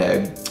Wine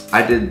Day,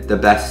 I did the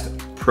best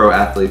pro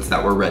athletes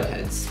that were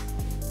redheads.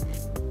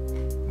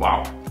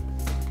 Wow.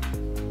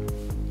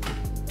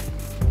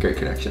 Great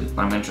connection.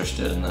 I'm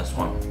interested in this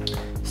one.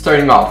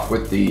 Starting off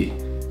with the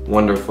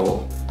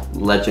wonderful,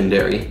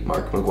 legendary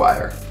Mark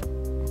McGuire.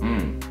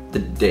 The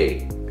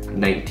date,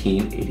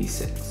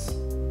 1986.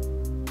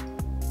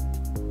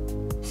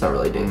 It's not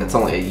really a date, that's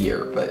only a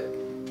year, but...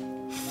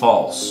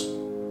 False.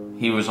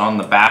 He was on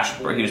the Bash,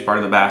 he was part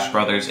of the Bash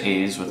Brothers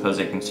A's with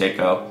Jose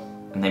Canseco,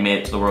 and they made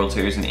it to the World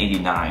Series in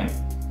 '89.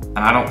 And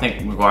I don't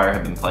think McGuire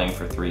had been playing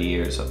for 3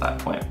 years at that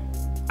point.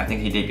 I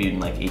think he debuted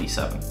in like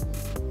 '87.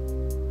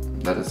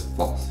 That is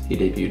false. He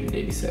debuted in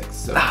 '86,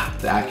 so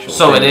the actual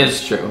so it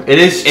is true. It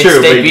is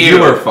true, but you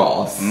were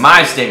false.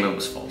 My statement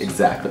was false.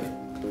 Exactly.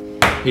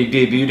 He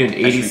debuted in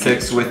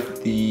 '86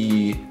 with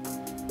the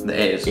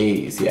A's.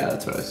 A's, yeah,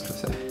 that's what I was gonna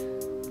say.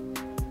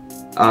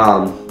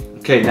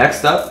 Okay,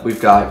 next up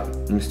we've got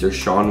Mr.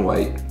 Shaun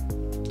White,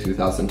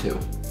 2002.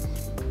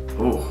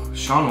 Ooh,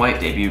 Shaun White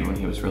debuted when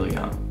he was really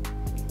young.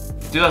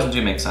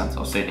 2002 makes sense.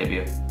 I'll say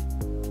debut.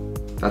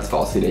 That's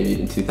false. He debuted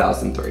in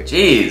 2003.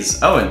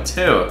 Jeez,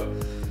 0-2.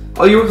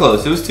 Oh, you were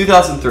close. It was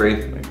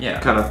 2003. Yeah.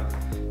 Kind of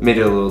made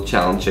it a little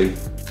challenging.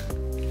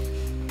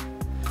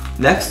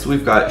 Next,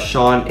 we've got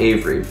Sean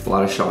Avery. A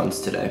lot of Seans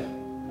today.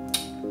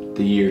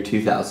 The year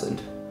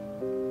 2000.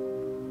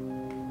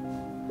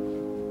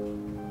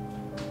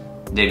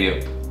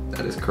 Debut.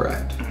 That is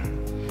correct.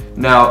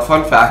 Now,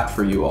 fun fact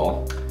for you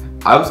all.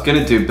 I was going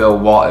to do Bill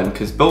Walton,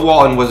 because Bill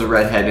Walton was a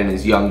redhead in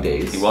his young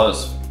days. He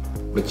was.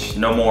 Which...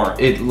 No more.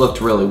 It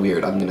looked really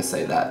weird, I'm going to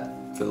say that,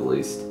 for the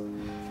least.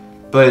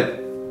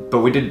 But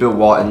we did Bill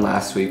Walton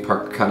last week.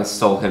 Parker kind of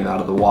stole him out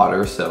of the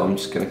water, so I'm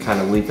just going to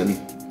kind of leave him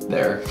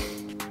there.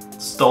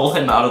 Stole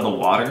him out of the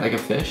water? Like a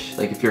fish.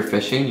 Like if you're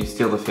fishing, you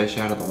steal the fish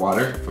out of the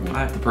water from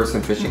the person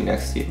fishing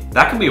next to you.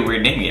 That could be a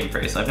weird name game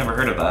phrase. I've never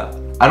heard of that.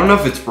 I don't know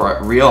if it's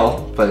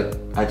real, but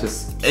I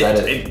just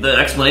said it. The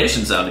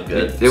explanation sounded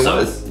good. It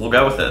was. We'll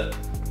go with it.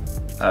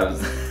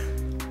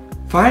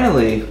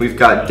 Finally, we've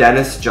got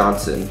Dennis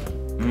Johnson,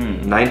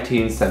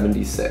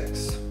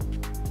 1976.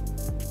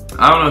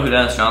 I don't know who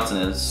Dennis Johnson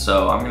is,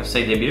 so I'm going to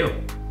say debut.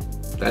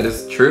 That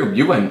is true.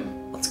 You went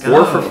Let's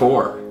go. 4 for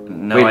 4.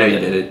 No, Wait, I you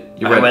didn't. did it.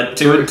 You I went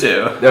 2 and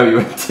 2. No, you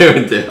went 2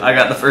 and 2. I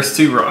got the first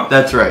 2 wrong.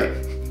 That's right.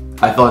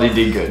 I thought he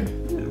did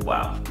good.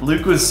 Wow.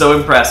 Luke was so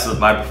impressed with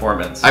my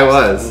performance. I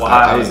was.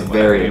 I was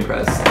very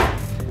impressed.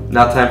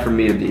 Now time for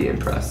me to be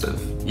impressive.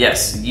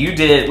 Yes, you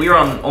did. We were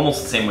on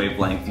almost the same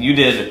wavelength. You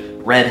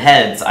did red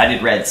heads. I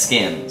did red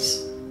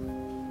skins.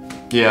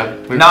 Yeah.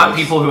 Not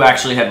people who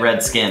actually had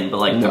red skin, but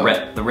like the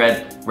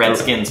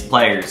Redskins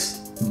players.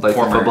 Like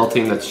the football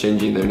team that's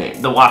changing their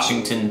name. The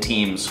Washington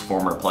team's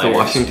former players. The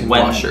Washington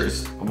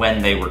Washers.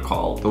 When they were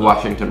called the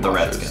Washington the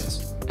Washers.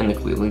 Redskins. And the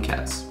Cleveland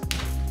Cats.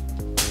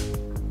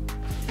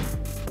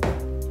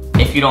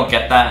 If you don't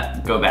get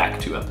that, go back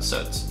 2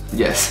 episodes.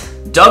 Yes.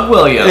 Doug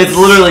Williams. It's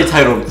literally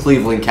titled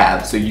Cleveland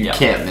Cavs, so you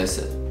can't miss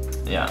it.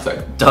 Yeah.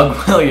 Sorry.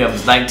 Doug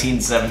Williams,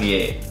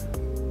 1978.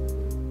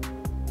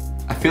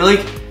 I feel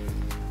like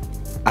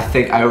I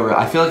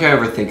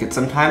overthink it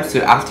sometimes.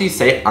 So after you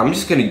say it, I'm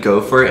just gonna go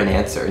for it and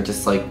answer, and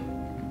just like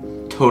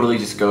totally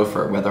just go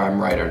for it, whether I'm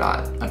right or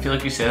not. I feel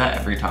like you say that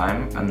every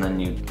time, and then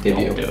you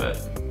Debut. don't do it.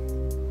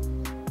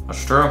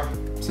 That's true.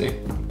 See,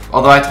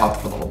 although I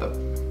talked for a little bit.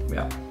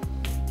 Yeah.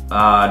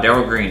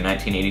 Darryl Green,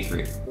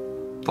 1983.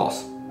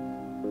 False.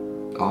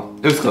 Oh,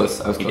 it was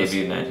close. I was He close.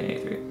 debuted in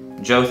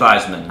 1983. Joe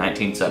Theismann,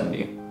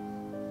 1970.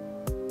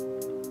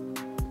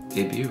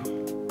 Debut.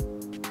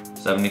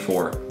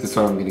 74. This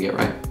one I'm gonna get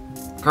right.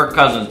 Kirk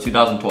Cousins,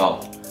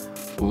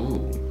 2012.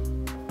 Ooh.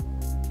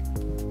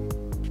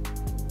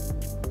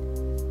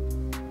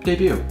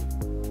 Debut.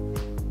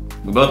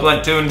 We both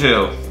went 2 and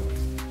 2.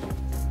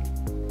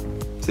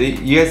 See,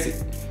 you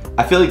guys.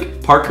 I feel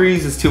like Parker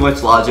uses too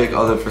much logic,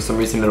 although for some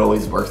reason it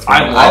always works. For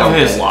I him. love don't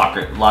his get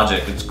it.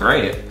 logic. It's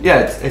great. Yeah,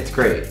 it's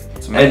great.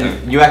 amazing.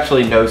 And you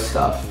actually know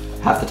stuff.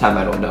 Half the time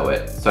I don't know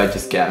it, so I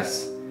just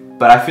guess.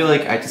 But I feel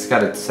like I just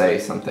gotta say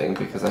something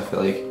because I feel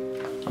like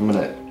I'm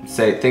gonna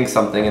think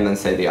something and then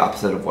say the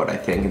opposite of what I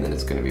think, and then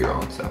it's gonna be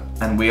wrong. So.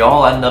 And we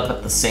all end up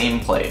at the same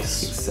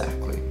place.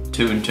 Exactly.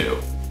 2 and 2.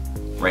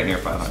 Right near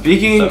 500.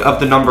 Speaking of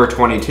the number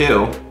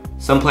 22,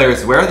 some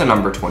players wear the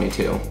number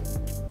 22.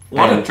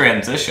 What a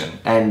transition.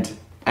 And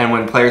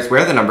when players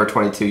wear the number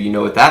 22, you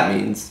know what that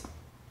means.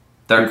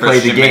 They're We play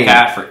the Christian game.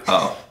 McCaffrey.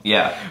 Oh,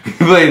 yeah. We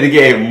play the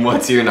game.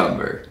 What's your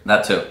number?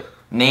 That too.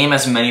 Name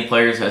as many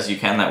players as you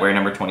can that wear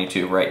number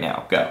 22 right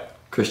now. Go.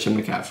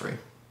 Christian McCaffrey.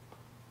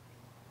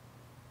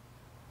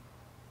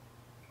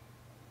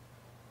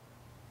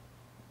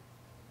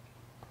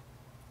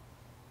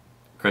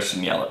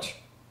 Christian Yelich.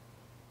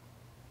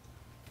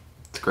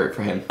 It's great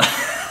for him.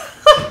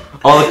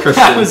 All the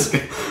Christians.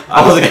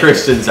 All the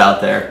Christians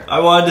out there. I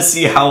wanted to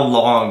see how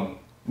long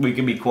we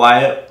could be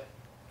quiet.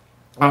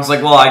 I was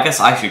like, well, I guess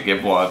I should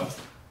give one.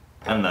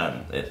 And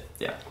then,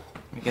 yeah.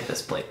 Let me get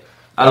this plate.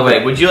 By the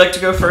way, would you like to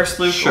go first,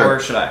 Luke, Sure. or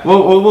should I?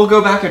 We'll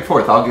go back and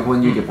forth. I'll give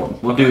one, you give one.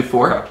 We'll Okay. do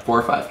 4? Okay. 4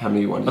 or 5? How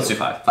many you want to Let's do? do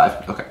 5.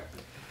 5, okay.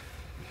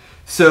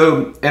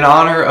 So, in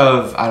honor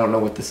of, I don't know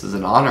what this is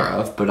in honor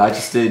of, but I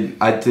did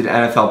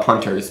NFL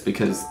punters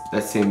because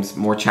that seems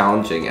more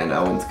challenging and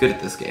Owen's good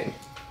at this game.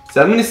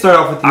 So I'm going to start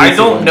off with the easy I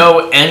don't one.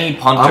 know any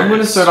punters. I'm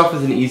going to start off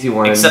with an easy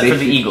one. Except and for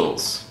the make you-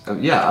 Eagles.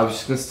 Yeah, I was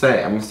just going to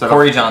say, I'm going to start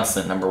Corey off.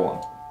 Johnson, number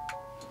 1.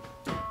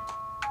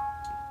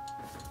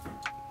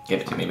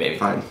 Give it to me, baby.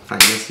 Fine,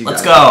 yes, you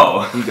Let's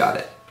got go. it. You got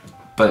it.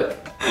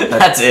 But,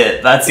 That's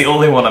it. That's the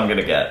only one I'm going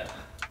to get.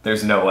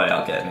 There's no way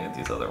I'll get any of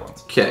these other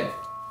ones. okay.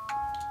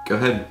 Go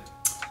ahead.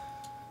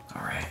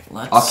 Alright,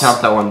 let's... I'll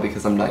count that one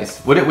because I'm nice.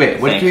 What did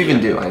Thank you even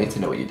you. do? I need to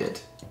know what you did.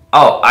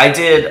 Oh, I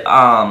did,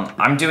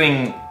 I'm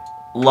doing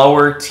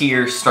lower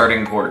tier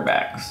starting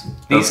quarterbacks.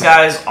 These Okay.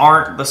 guys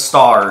aren't the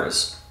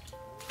stars,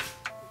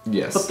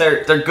 Yes. but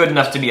they're good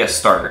enough to be a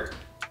starter.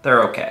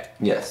 They're okay.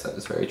 Yes, that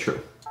is very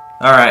true.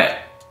 Alright,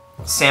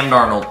 Sam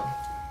Darnold.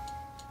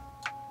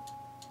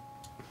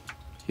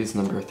 He's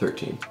number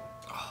 13.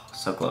 Oh,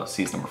 so close.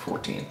 He's number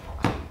 14.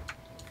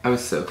 I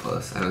was so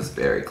close. I was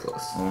very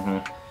close.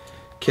 Mm-hmm.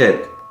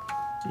 Kid.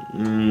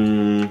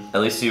 At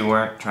least you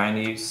weren't trying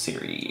to use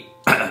Siri.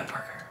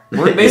 Parker.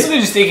 We're basically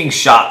just taking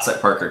shots at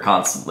Parker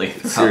constantly.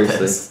 throughout Seriously.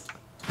 this.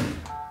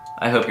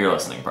 I hope you're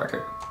listening,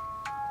 Parker.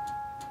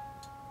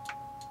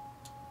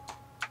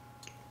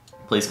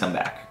 Please come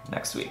back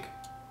next week.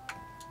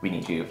 We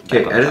need you.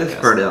 Okay, back on the edit this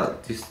podcast. part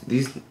out.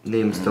 These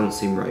names don't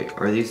seem right.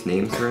 Are these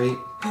names right?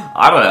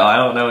 I don't know. I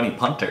don't know any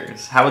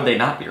punters. How would they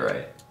not be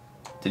right?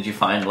 Did you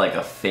find like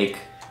a fake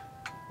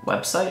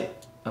website?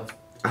 Of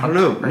I don't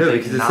know. Are No, they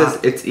because it not- says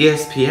it's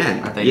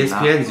ESPN. Are they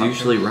ESPN's not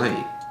usually punters?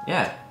 right.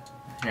 Yeah.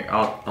 Here,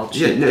 I'll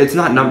Yeah, cheat. no, it's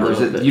not numbers.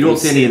 little bit. You don't You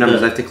see any see numbers.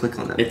 the- I have to click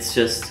on them. It's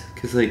just,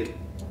 Because, like,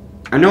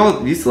 I know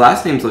these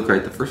last names look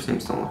right. The first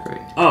names don't look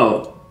right.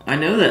 oh, I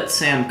know that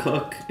Sam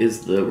Cook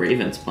is the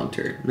Ravens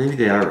punter. Maybe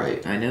they are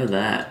right. I know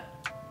that.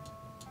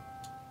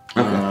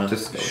 Okay,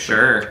 just go.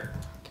 Sure.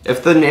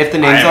 If the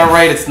names are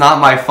right, it's not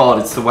my fault.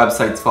 It's the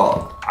website's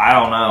fault. I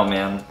don't know,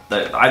 man.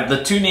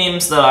 The two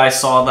names that I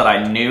saw that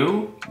I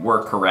knew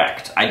were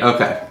correct. I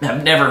Okay.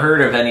 have never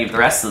heard of any of the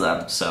rest of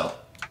them, so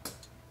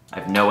I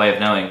have no way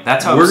of knowing.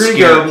 That's how We're gonna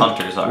obscure go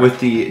punters are. with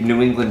the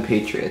New England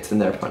Patriots and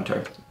their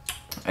punter,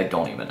 I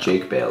don't even know.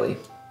 Jake Bailey.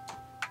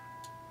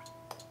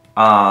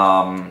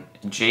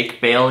 Jake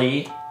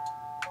Bailey,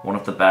 one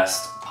of the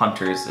best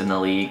punters in the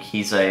league.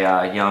 He's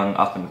a young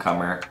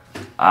up-and-comer.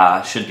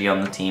 Should be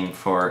on the team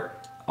for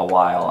a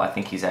while. I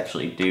think he's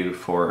actually due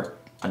for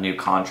a new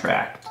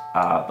contract.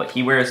 But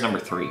he wears number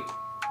 3.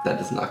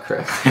 That is not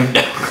correct. I have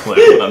no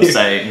clue what I'm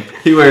saying.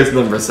 He wears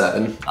number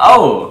 7.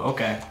 Oh,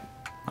 okay.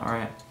 All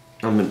right.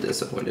 I'm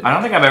disappointed. I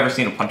don't think I've ever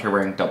seen a punter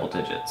wearing double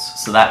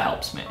digits, so that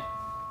helps me.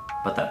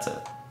 But that's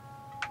it.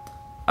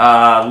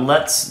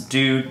 Let's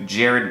do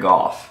Jared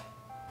Goff.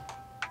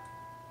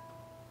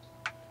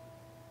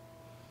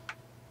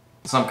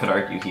 Some could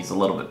argue he's a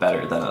little bit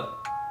better than a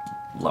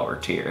lower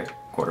tier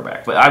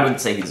quarterback, but I wouldn't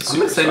say he's a superstar. I'm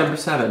gonna say number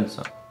 7.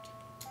 So,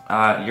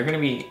 you're gonna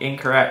be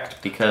incorrect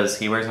because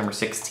he wears number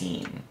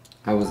 16.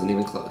 I wasn't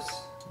even close.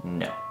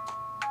 No.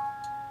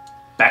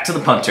 Back to the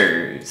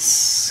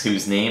punters,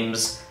 whose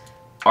names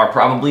are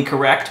probably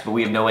correct, but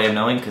we have no way of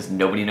knowing because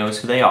nobody knows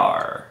who they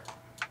are.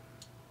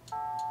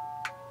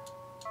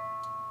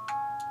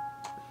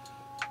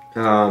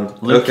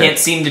 Luke Okay. can't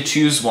seem to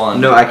choose one.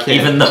 No, I can't.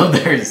 Even though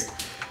there's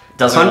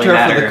Doesn't Punter really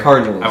matter. for the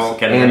Cardinals. I won't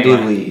get it Andy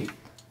anyway. Lee.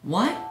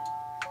 What?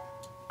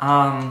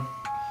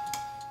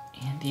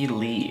 Andy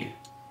Lee.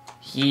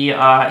 He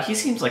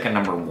seems like a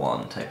number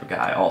 1 type of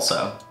guy.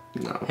 Also,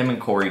 No. him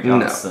and Corey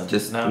Johnson. No.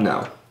 Just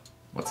no.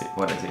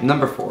 What is he?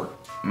 Number 4.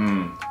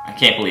 I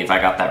can't believe I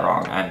got that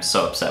wrong. I'm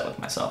so upset with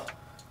myself.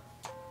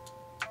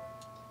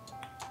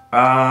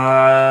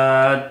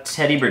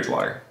 Teddy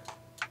Bridgewater.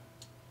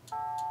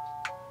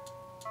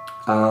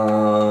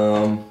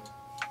 I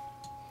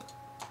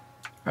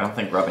don't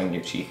think rubbing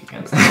your cheek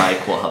against the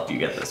mic will help you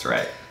get this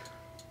right.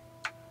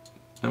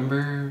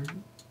 Number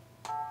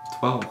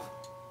 12.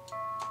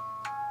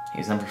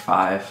 He's number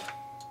 5.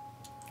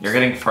 You're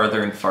getting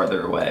farther and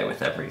farther away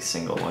with every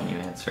single one you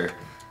answer.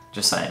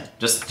 Just saying.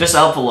 Just a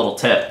helpful little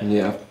tip.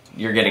 Yeah.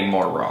 You're getting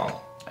more wrong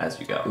as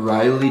you go.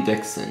 Riley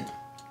Dixon.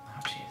 Oh,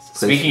 jeez.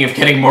 Speaking of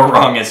getting more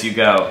wrong as you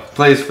go.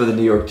 Plays for the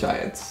New York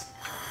Giants.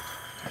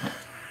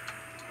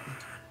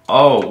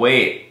 Oh,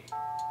 wait.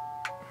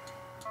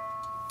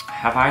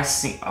 Have I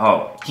seen...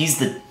 Oh,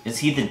 is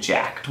he the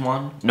jacked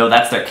one? No,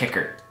 that's their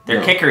kicker.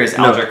 Their kicker is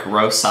Aldrich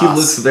Rosas. He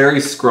looks very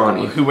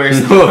scrawny. Who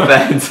wears no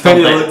offense, but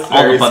he looks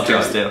all very the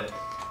punters scrawny. do.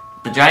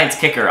 The Giants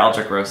kicker,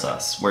 Aldrich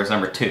Rosas, wears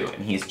number 2,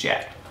 and he's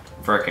jacked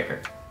for a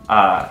kicker.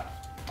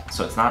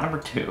 So it's not number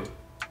 2.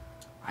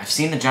 I've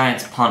seen the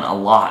Giants punt a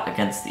lot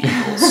against the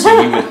Eagles,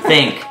 so you would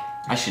think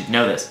I should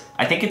know this.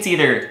 I think it's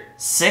either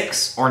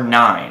 6 or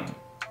 9.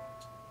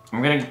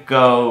 I'm gonna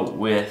go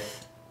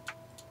with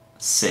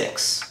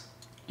 6.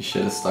 You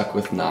should have stuck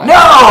with 9.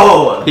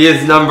 No! He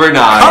is number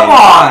 9. Come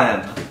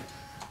on!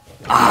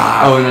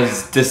 Oh,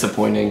 that's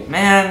disappointing.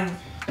 Man,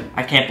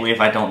 I can't believe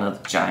I don't know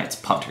the Giants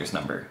punter's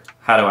number.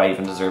 How do I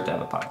even deserve to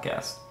have a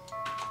podcast?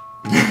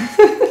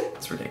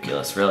 It's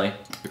ridiculous, really.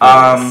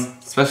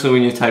 Especially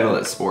when you title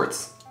it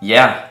sports.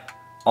 Yeah,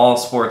 all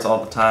sports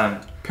all the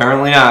time.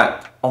 Apparently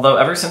not. Although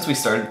ever since we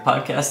started the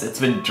podcast, it's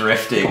been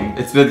drifting.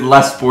 It's been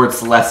less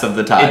sports, less of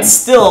the time. It's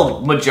still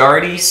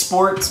majority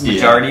sports,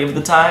 majority of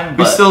the time.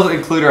 But we still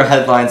include our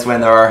headlines when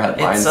there are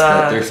headlines,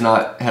 but it's, there's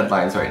not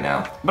headlines right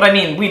now. But I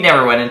mean, we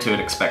never went into it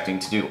expecting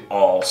to do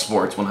all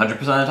sports 100% of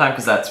the time,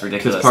 because that's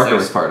ridiculous. Because Parker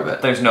was part of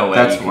it. There's no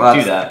way you can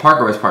do that.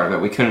 Parker was part of it.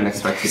 We couldn't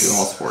expect to do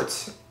all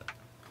sports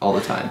all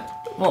the time.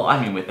 Well,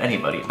 I mean, with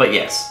anybody, but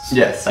yes.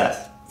 Yes.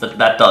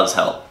 That does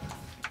help.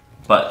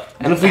 But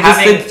and if we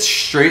just did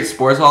straight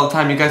sports all the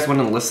time, you guys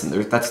wouldn't listen.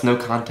 That's no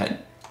content.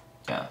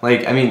 Yeah.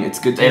 Like, I mean, it's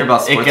good to hear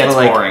about sports, it gets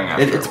but like, boring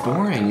after it's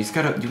boring.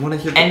 You want to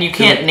hear. And you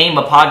can't name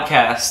a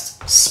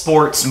podcast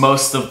sports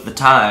most of the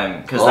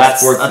time because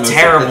that's a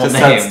terrible name.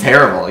 Sounds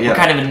terrible. Yeah. What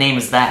kind of a name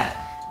is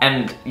that?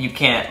 And you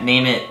can't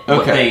name it.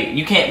 Okay.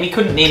 We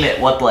couldn't name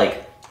it what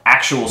like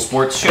actual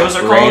sports shows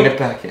are Rein called. it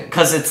back in.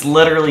 Because it's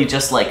literally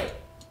just like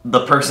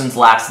the person's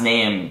last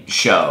name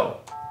show.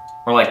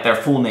 Or like their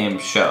full name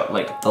show,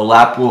 like the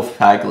Lapwolf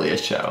Paglia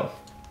show.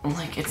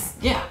 Like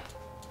it's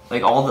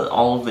like all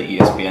of the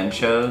ESPN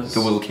shows.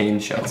 The Will Kane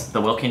show. It's the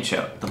Will Kane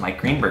show. The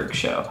Mike Greenberg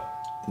show.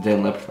 The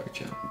Dan Lepford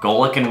show.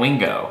 Golick and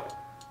Wingo.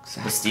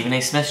 Exactly. The Stephen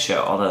A. Smith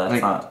show. Although that's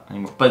like, not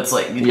anymore. But it's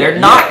like they're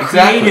not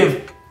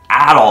creative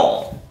at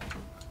all.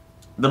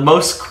 The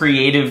most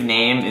creative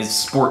name is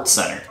Sports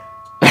Center.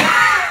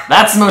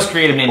 That's the most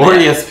creative name. Or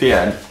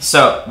ESPN.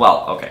 So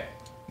okay.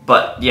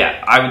 But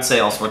yeah, I would say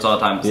all sports all the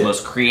time is the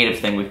most creative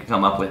thing we could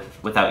come up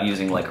with without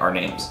using like our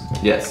names.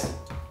 Yes.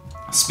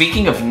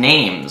 Speaking of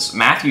names,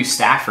 Matthew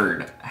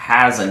Stafford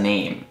has a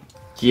name.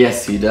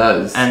 Yes, he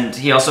does. And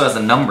he also has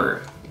a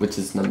number. Which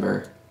is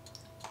number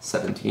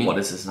 17. What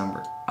is his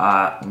number?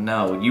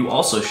 No, you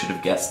also should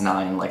have guessed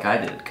 9 like I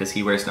did, because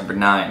he wears number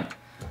 9.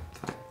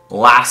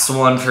 Last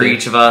one for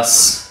each of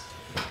us.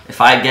 If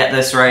I get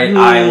this right,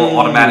 I will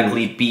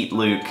automatically beat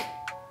Luke.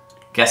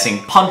 Guessing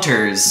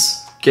punters.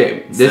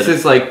 Okay, this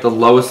is like the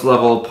lowest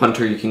level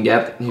punter you can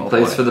get. He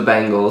plays for the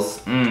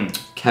Bengals.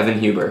 Kevin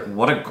Huber.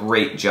 What a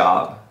great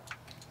job.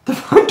 The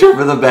punter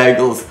for the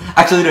Bengals.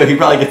 Actually, no, he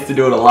probably gets to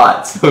do it a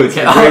lot, so it's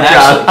a great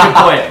job. Good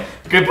point.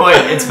 Good point.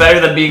 It's better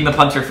than being the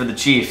punter for the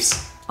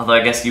Chiefs. Although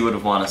I guess you would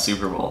have won a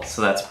Super Bowl,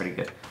 so that's pretty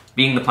good.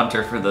 Being the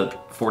punter for the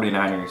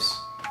 49ers.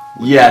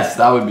 Yes,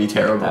 that would be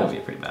terrible. That would be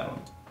a pretty bad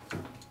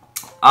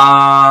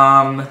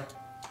one.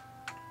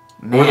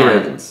 Man, or the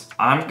Ravens.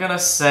 I'm gonna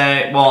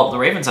say, well, the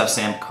Ravens have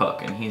Sam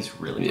Cooke, and he's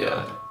really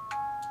good.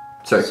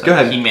 Sorry, So go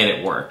ahead. He made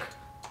it work.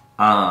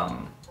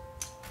 Oh,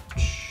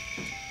 you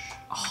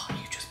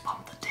just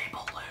bumped the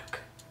table, Luke.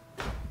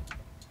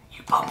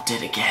 You bumped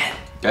it again.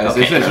 Guys,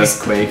 there's an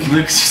earthquake.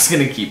 Luke's just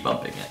gonna keep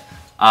bumping it.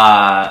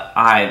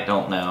 I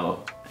don't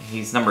know.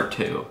 He's number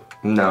 2.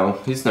 No,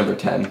 he's number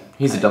 10.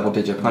 He's a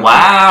double-digit punter.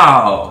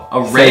 Wow!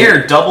 A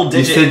rare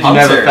double-digit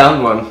punter. You said you never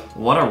found one.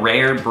 What a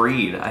rare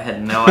breed. I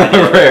had no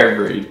idea. A rare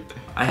breed.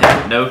 I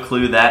had no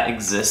clue that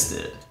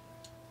existed.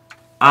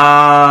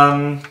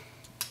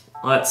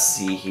 Let's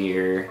see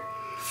here.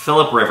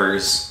 Phillip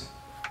Rivers.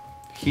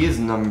 He is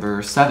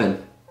number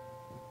 7.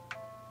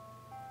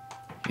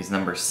 He's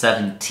number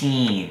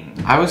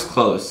 17. I was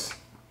close.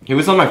 He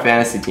was on my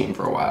fantasy team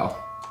for a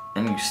while.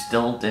 And you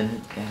still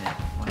didn't get it.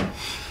 Wow.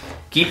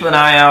 Keep an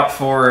eye out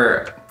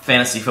for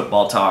fantasy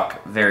football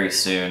talk very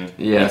soon.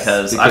 Yes,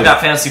 because I've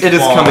got fantasy football.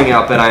 It is coming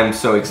up, and I'm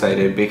so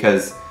excited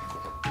because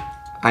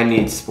I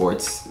need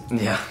sports.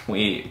 Yeah,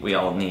 we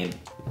all need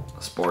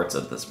sports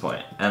at this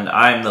point. And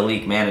I'm the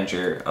league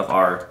manager of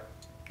our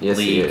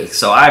league,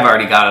 so I've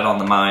already got it on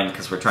the mind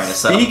because we're trying to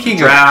set up the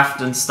draft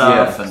and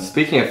stuff. Yeah, and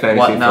speaking of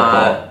fantasy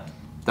football,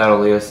 that'll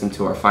lead us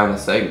into our final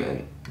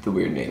segment, the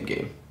weird name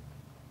game.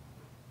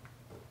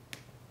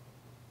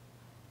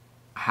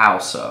 How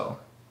so?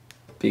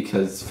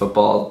 Because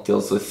football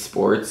deals with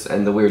sports,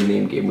 and the weird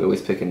name game, we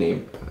always pick a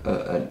name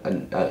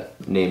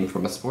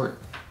from a sport.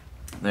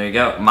 There you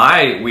go.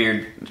 My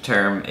weird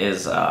term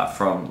is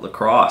from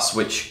lacrosse,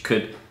 which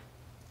could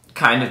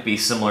kind of be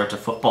similar to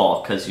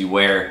football because you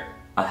wear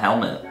a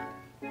helmet.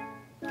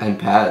 And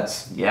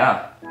pads.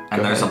 Yeah.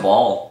 And there's a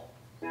ball.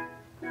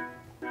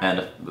 And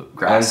a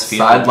grass field.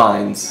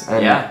 Sidelines.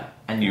 And yeah.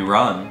 And you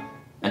run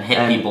and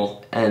hit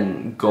people.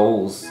 And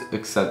goals,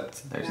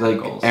 except there's like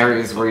goals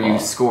areas where you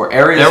score.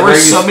 There were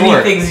so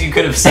many things you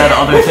could have said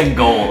other than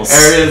goals.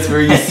 Areas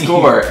where you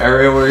score.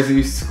 Area where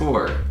you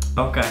score.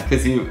 Okay.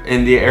 Because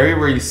in the area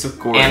where you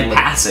score. And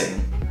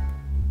passing.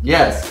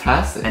 Yes,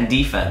 passing. And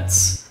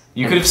defense.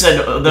 You could have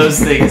said those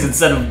things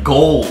instead of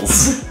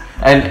goals.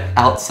 And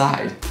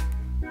outside.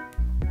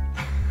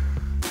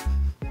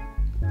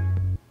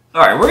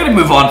 Alright, we're gonna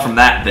move on from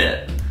that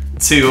bit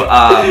to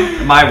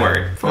my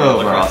word for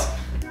lacrosse. Wow.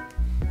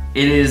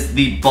 It is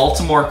the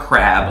Baltimore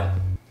crab.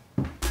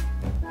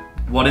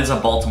 What is a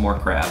Baltimore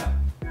crab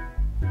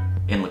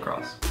in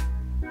lacrosse?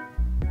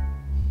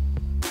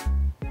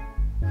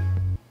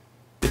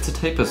 It's a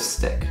type of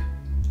stick.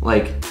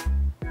 Like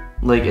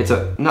it's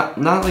a not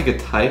like a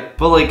type,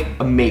 but like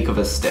a make of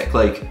a stick.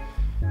 Like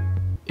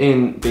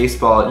in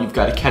baseball, you've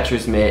got a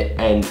catcher's mitt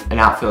and an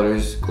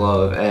outfielder's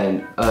glove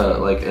and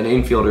like an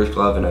infielder's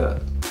glove and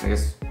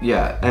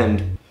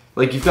and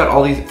like you've got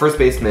all these first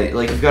baseman,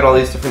 like you've got all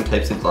these different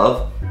types of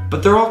glove,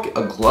 but they're all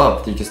a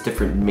glove. They're just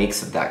different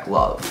makes of that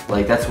glove.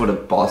 Like that's what a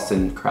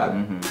Boston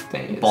crab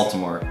thing is.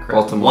 Baltimore crab.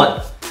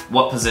 Baltimore.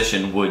 What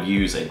position would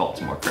use a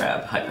Baltimore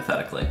crab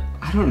hypothetically?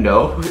 I don't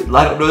know.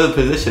 I don't know the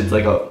positions.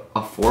 Like a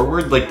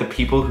forward, like the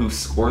people who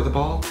score the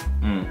ball.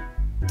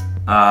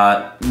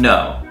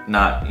 No,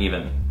 not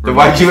even. Then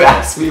why'd you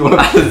ask me what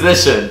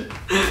position?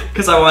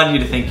 Because I wanted you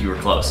to think you were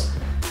close.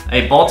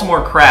 A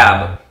Baltimore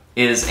crab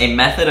is a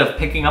method of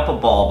picking up a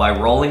ball by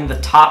rolling the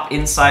top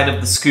inside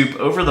of the scoop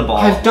over the ball.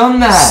 I've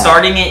done that!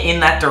 Starting it in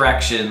that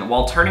direction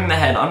while turning the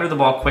head under the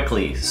ball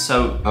quickly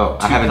I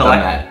haven't done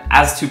that.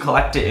 As to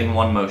collect it in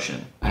one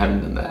motion. I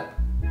haven't done that.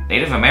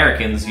 Native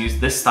Americans used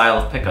this style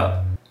of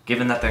pickup,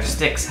 given that their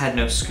sticks had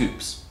no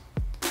scoops.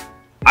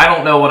 I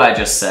don't know what I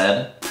just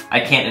said.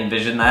 I can't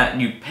envision that.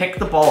 You pick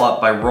the ball up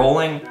by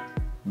rolling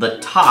the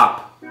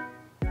top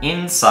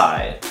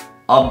inside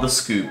of the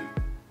scoop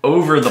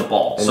over the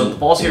ball. So the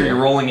ball's here, you're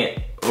rolling it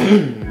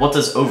over. What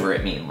does over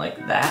it mean?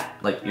 Like that?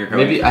 Like you're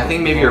going I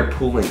think maybe you're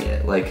pulling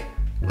it like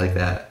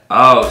that.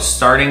 Oh,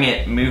 starting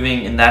it,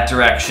 moving in that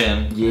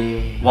direction.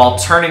 Yeah. While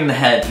turning the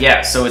head.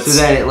 Yeah, so it's...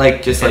 So then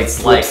it just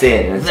flips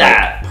in and it's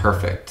that. Like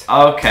perfect.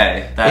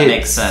 Okay, that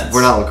makes sense.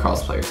 We're not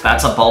lacrosse players.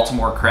 That's a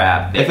Baltimore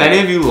crab. If any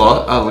of you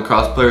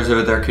lacrosse players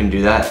over there can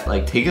do that,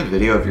 like take a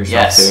video of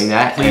yourself doing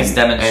that. Please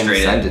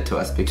demonstrate and send it to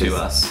us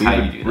because we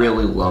would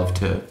really love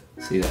to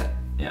see that.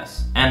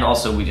 Yes, and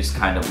also we just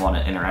kind of want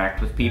to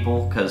interact with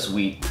people because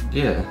we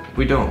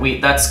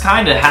don't. That's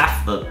kind of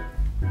half the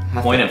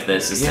point of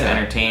this is to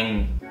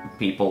entertain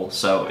people.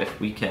 So if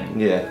we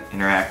can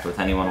interact with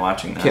anyone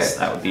watching this,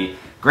 that would be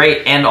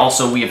great. And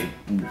also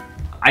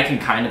I can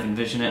kind of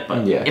envision it, but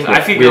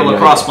I figure a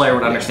lacrosse player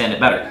would understand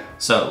it better.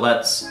 So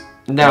let's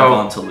move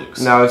on to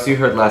Luke's. Now, as you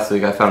heard last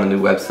week, I found a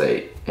new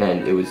website,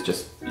 and it was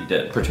just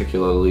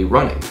particularly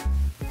running,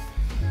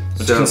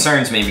 which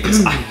concerns me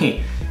because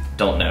I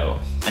don't know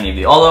any of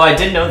the. Although I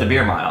did know the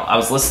beer mile. I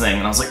was listening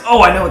and I was like,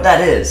 oh, I know what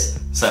that is.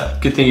 So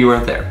good thing you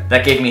weren't there.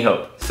 That gave me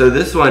hope. So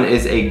this one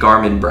is a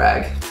Garmin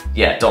brag.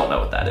 Yeah, don't know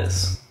what that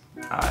is.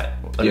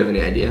 Do you have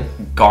any idea?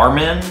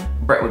 Garmin?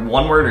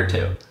 One word or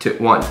two?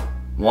 One.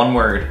 One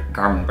word,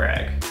 Garmin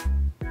brag.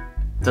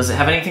 Does it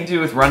have anything to do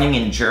with running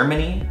in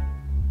Germany?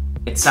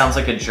 It sounds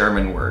like a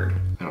German word.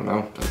 I don't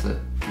know, does it?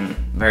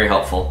 Very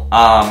helpful.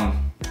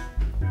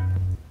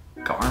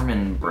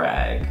 Garmin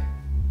brag.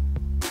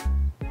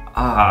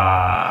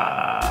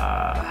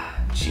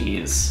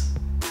 Jeez.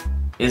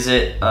 Is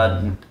it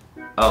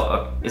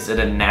is it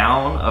a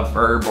noun, a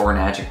verb, or an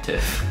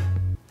adjective?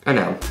 A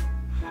noun.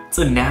 It's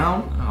a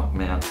noun? Oh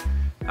man.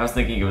 I was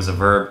thinking it was a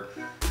verb.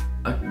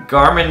 A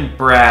Garmin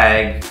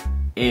brag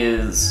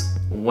is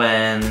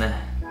when...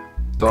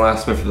 Don't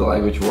ask me for the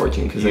language of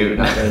origin because I do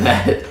not know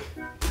that.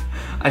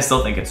 I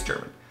still think it's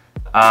German.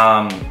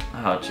 Oh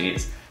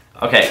jeez.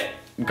 Okay,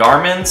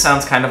 Garmin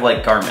sounds kind of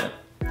like garment.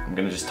 I'm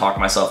gonna just talk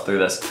myself through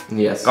this.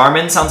 Yes.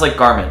 Garmin sounds like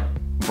garment.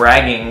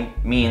 Bragging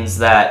means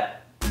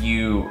that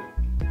you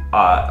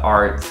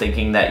are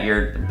thinking that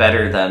you're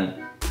better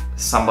than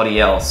somebody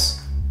else,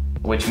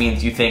 which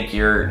means you think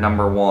you're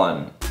number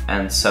one.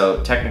 And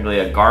so technically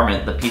a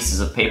garment, the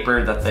pieces of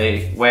paper that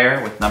they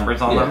wear with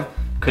numbers on them,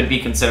 could be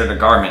considered a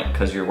garment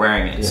because you're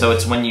wearing it. Yes. So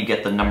it's when you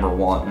get the number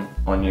 1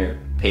 on your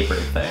paper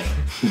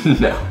thing.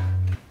 No.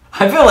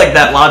 I feel like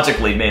that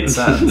logically made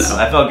sense. No.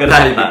 I felt good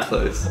Not about even that.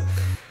 close.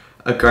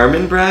 A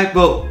Garmin brag?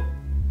 Well,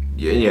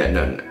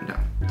 no.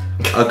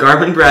 A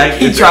Garmin brag.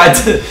 He tried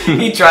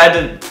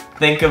to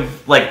think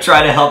of, like,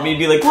 try to help me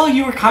be like, well,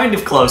 you were kind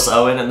of close,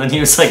 Owen, and then he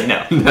was like,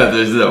 no. No,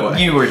 there's no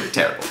way. You were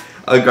terrible.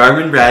 A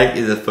Garmin brag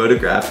is a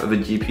photograph of a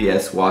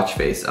GPS watch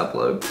face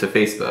upload to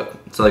Facebook.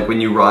 So like when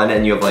you run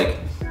and you have like,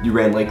 you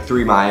ran like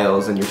 3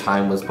 miles and your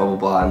time was blah blah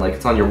blah, and like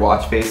it's on your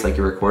watch face, like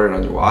you recorded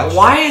on your watch.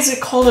 Why is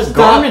it called a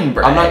Garmin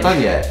brag? I'm not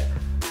done yet.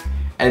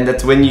 And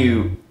that's when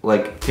you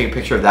like take a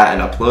picture of that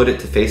and upload it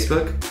to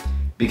Facebook,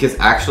 because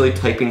actually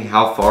typing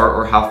how far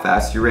or how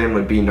fast you ran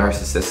would be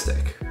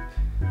narcissistic.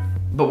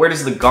 But where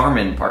does the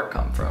Garmin part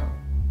come from?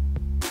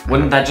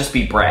 Wouldn't that just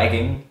be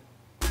bragging?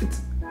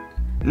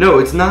 No,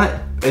 it's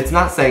not. It's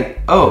not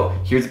saying, oh,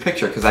 here's a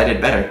picture because I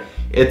did better.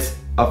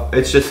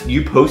 It's just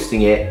you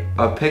posting it,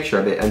 a picture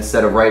of it,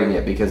 instead of writing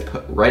it, because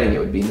writing it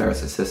would be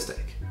narcissistic.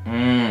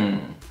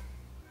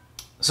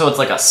 So it's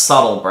like a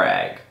subtle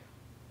brag.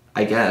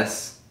 I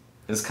guess.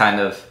 Is kind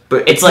of.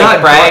 But it's like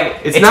not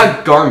brag. It's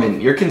not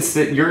Garmin.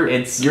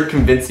 You're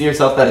convincing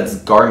yourself that it's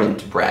Garmin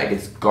to brag.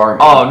 It's Garmin.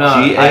 Oh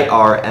no.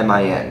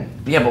 Garmin.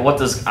 Yeah, but what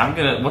does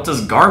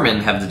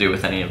Garmin have to do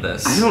with any of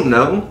this? I don't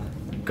know.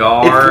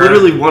 It's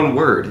literally one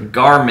word.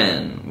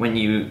 Garmin. When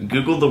you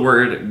Google the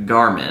word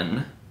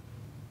Garmin,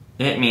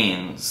 it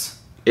means...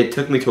 It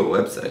took me to a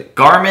website.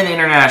 Garmin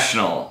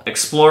International.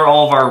 Explore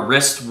all of our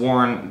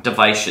wrist-worn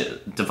devices.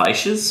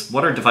 Devices?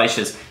 What are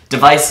devices?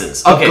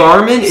 Devices. Okay, a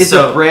Garmin is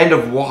a brand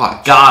of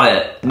watch. Got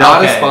it.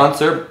 Not a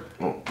sponsor,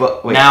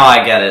 but wait. Now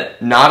I get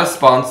it. Not a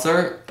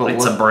sponsor, but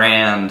it's a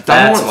brand.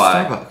 That's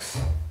why.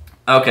 Starbucks.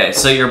 Okay,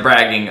 so you're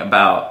bragging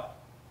about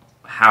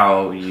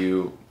how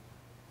you...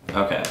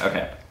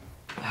 Okay.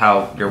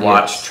 How your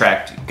watch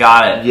tracked.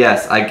 Got it.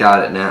 Yes, I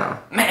got it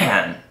now.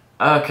 Man.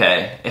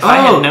 Okay. If I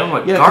had known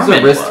what Garmin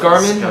a wrist was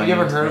Garmin. Have you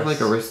ever heard of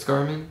like a wrist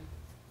Garmin?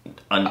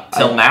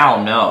 Until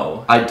now,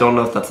 no. I don't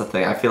know if that's a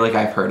thing. I feel like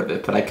I've heard of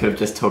it, but I could have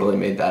just totally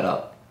made that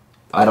up.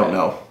 I don't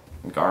know.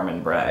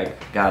 Garmin brag.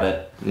 Got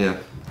it. Yeah.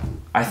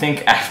 I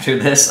think after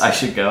this, I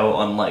should go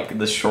on like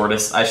the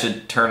shortest. I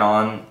should turn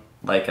on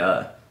like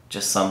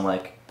just some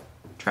like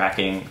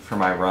tracking for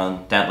my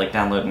run.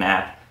 Download an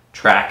app,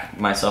 track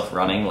myself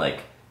running like,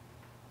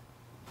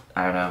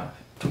 I don't know,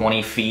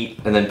 20 feet,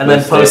 and then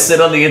post it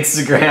on the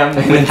Instagram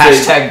with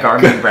hashtag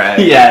Garmin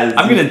brag. Yeah,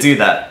 I'm gonna do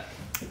that.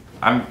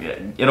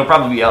 It'll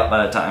probably be up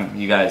by the time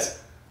you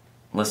guys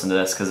listen to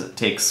this, because it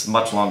takes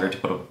much longer to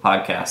put up a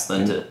podcast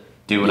than to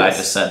do what I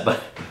just said.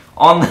 But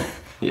on the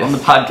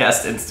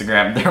podcast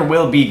Instagram, there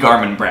will be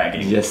Garmin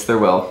bragging. Yes, there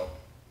will.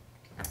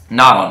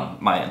 Not on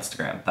my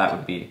Instagram. That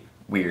would be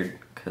weird,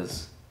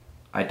 because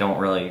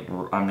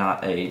I'm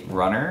not a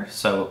runner,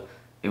 so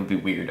it would be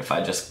weird if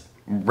I just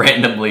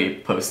randomly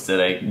posted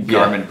a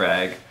Garmin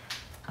brag.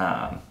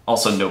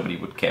 Also, nobody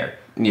would care.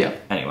 Yeah.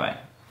 Anyway,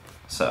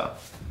 so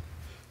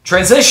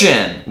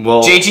transition.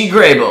 Well, JG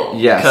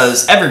Grable. Yes.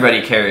 Because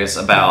everybody cares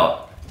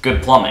about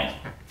good plumbing.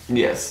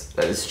 Yes,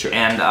 that is true.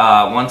 And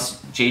once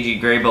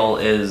JG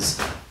Grable is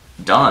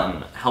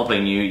done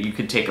helping you, you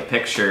could take a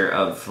picture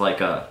of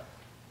like a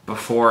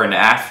before and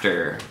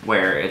after,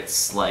 where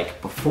it's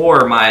like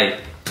before my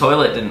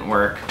toilet didn't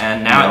work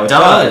and now it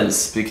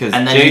does. Because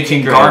and then you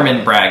can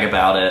Garmin brag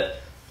about it.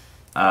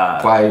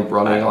 By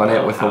running on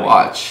it with a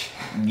watch.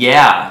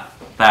 Yeah,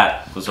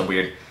 that was a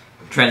weird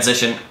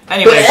transition.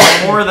 Anyway,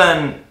 for more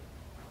than...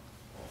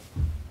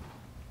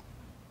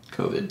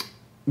 COVID.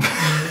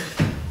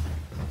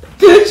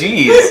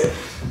 Jeez.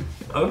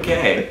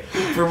 Okay.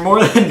 For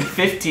more than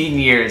 15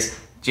 years,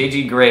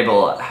 JG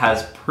Grable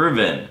has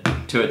proven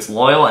to its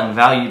loyal and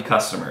valued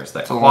customers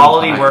that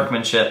quality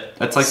workmanship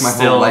That's like my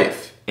still whole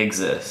life.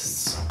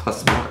 Exists.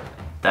 Plus more.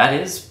 That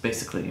is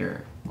basically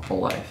your whole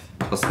life.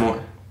 Plus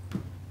more.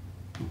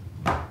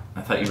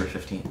 I thought you were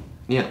 15.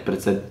 Yeah, but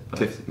it said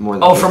more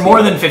than 15. Oh, for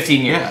more than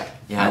 15 years.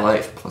 Yeah. My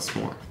life plus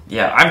more.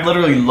 Yeah, I'm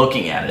literally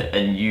looking at it,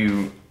 and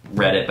you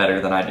read it better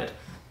than I did.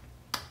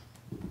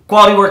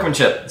 Quality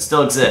workmanship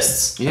still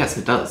exists. Yes,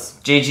 it does.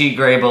 JG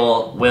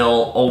Grable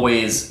will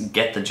always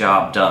get the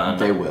job done.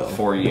 They will.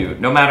 For you,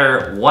 no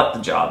matter what the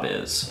job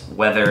is,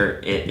 whether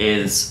it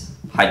is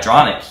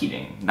hydronic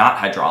heating, not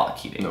hydraulic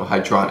heating. No,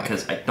 hydronic.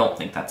 Because I don't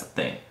think that's a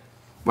thing.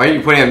 Why are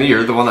you pointing at me?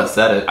 You're the one that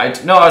said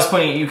it. No, I was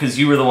pointing at you because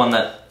you were the one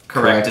that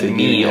corrected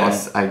me.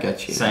 Yes, I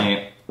get you.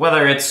 Saying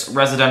whether it's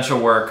residential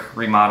work,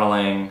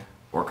 remodeling,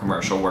 or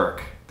commercial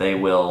work, they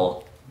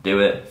will do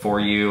it for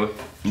you,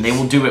 and they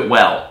will do it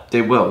well.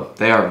 They will.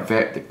 They are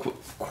very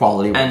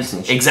quality workmanship.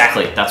 And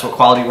exactly, that's what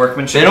quality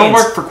workmanship means. They don't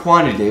means. work for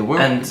quantity. They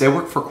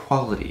work for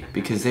quality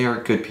because they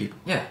are good people.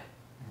 Yeah.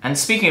 And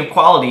speaking of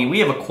quality, we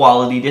have a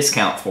quality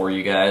discount for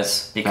you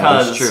guys,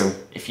 because that is true.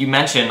 If you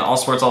mention All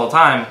Sports All the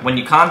Time, when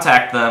you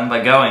contact them by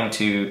going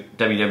to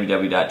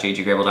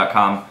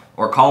www.jggrable.com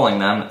or calling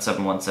them at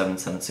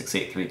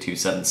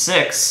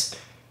 717-768-3276,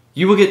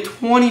 you will get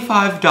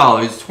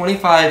 $25,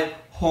 25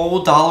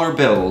 whole dollar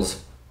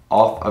bills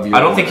off of your I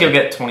don't think order.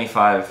 you'll get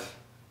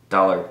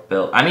 $25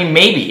 bill. I mean,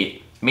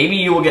 maybe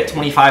you will get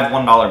 25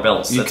 $1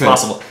 bills. That's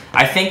possible.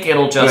 I think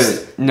it'll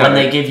just when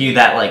they give you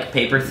that like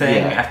paper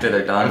thing after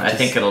they're done. I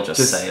think it'll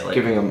just say like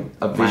giving them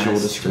a visual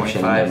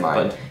description in their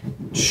mind.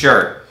 But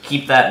sure,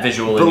 keep that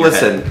visual in your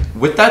head. But listen,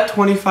 with that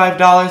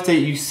 $25 that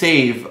you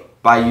save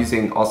by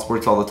using All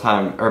Sports All the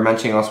Time or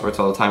mentioning All Sports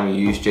All the Time when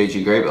you use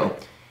JG Graybill,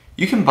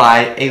 you can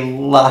buy a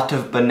lot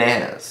of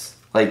bananas.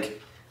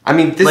 Like, I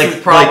mean, this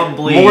is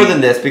probably more than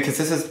this because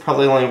this is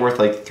probably only worth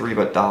like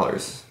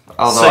 $3.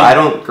 Although I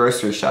don't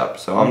grocery shop,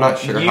 so I'm not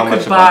sure how much.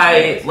 You could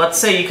buy, let's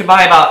say, you could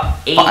buy about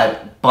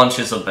 8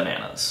 bunches of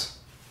bananas.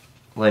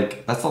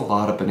 Like, that's a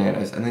lot of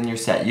bananas, and then you're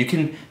set. You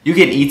can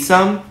eat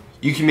some.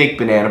 You can make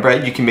banana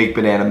bread. You can make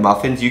banana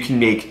muffins. You can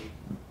make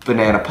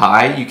banana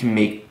pie. You can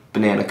make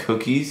banana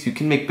cookies. You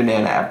can make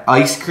banana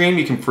ice cream.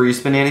 You can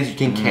freeze bananas. You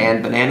can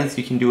can bananas.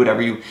 You can do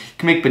whatever you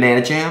can make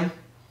banana jam.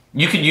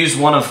 You could use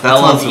one of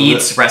Ella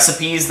Eats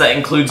recipes that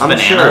includes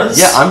bananas. Sure.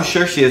 Yeah, I'm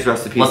sure she has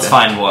recipes. Let's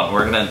find one.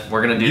 We're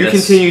gonna do this. You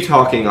continue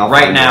talking.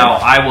 Right now,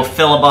 I will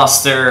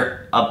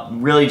filibuster,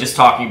 really just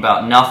talking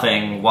about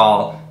nothing,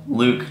 while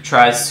Luke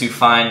tries to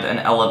find an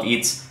Ella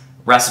Eats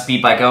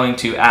recipe by going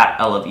to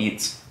 @Ella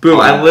Eats. Boom!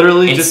 I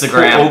literally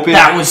Instagram.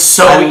 That was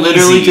so easy. I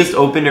literally just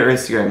opened her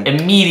Instagram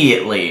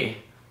immediately.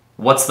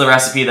 What's the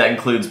recipe that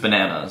includes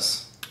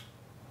bananas?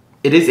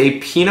 It is a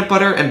peanut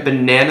butter and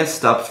banana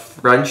stuffed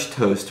French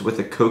toast with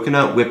a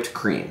coconut whipped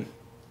cream.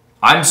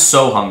 I'm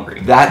so hungry.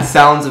 That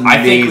sounds amazing.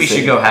 I think we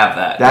should go have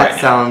that. That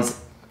sounds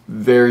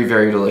very,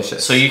 very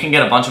delicious. So you can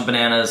get a bunch of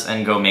bananas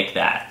and go make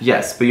that.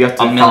 Yes, but you have to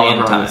follow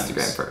her on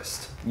Instagram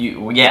first.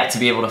 To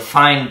be able to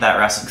find that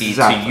recipe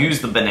to use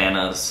the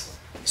bananas.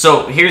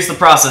 So here's the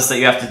process that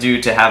you have to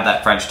do to have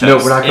that French toast. No,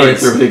 we're not going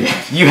through it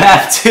again. You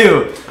have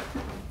to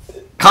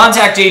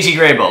contact JG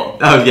Graybill.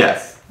 Oh,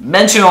 yes.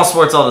 Mention All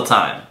Sports All the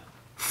Time.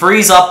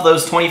 Freeze up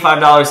those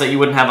 $25 that you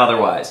wouldn't have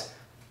otherwise.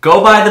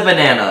 Go buy the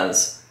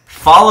bananas.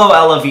 Follow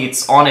Ella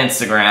Eats on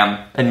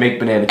Instagram. And make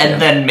banana jam.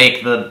 And then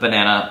make the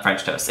banana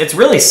French toast. It's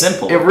really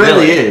simple. It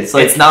really is.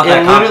 Like, it's not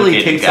that complicated,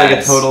 It literally takes like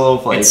a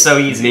total of it's so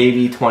easy.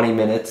 Maybe 20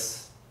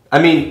 minutes. I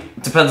mean...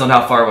 It depends on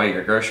how far away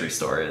your grocery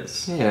store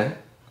is. Yeah.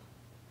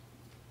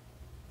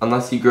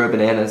 Unless you grow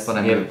bananas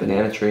and you have a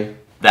banana tree.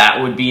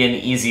 That would be an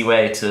easy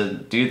way to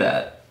do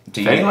that.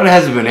 If anyone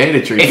has a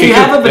banana tree, if you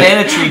have a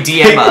banana tree,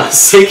 DM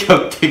us. Take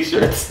a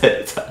picture and send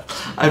it to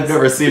us. I've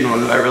never seen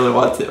one, and I really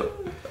want to.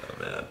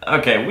 Oh,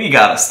 okay, we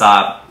gotta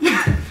stop.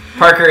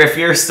 Parker, if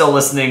you're still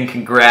listening,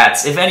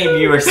 congrats. If any of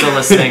you are still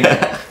listening,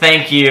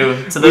 thank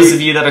you. To those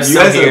of you that are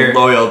still here, you guys are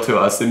loyal to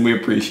us, and we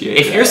appreciate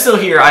it. If you're still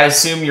here, I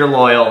assume you're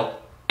loyal,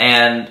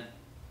 and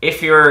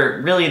if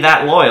you're really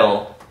that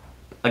loyal,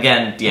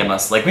 again, DM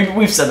us. Like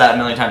we've said that a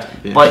million times,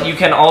 but you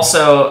can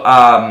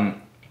also.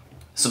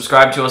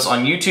 Subscribe to us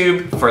on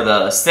YouTube for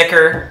the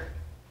sticker.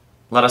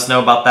 Let us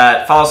know about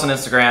that. Follow us on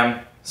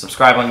Instagram.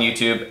 Subscribe on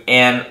YouTube.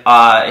 And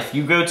if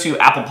you go to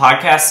Apple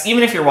Podcasts,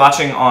 even if you're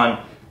watching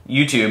on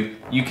YouTube,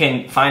 you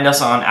can find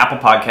us on Apple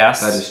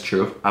Podcasts. That is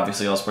true.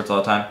 Obviously, All Sports All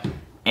the Time.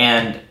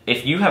 And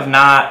if you have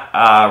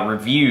not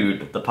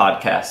reviewed the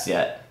podcast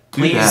yet,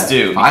 please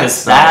do.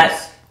 Because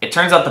it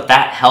turns out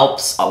that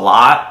helps a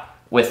lot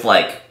with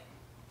like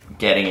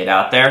getting it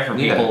out there for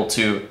people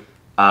to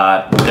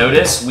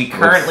notice. We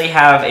currently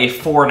have a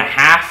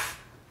 4.5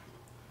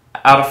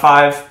 out of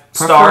 5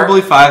 star.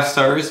 Preferably 5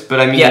 stars, but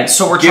I mean,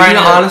 so we're give trying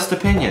an honest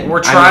opinion.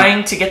 We're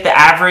trying to get the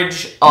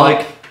average up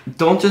like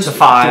don't just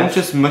 5. Don't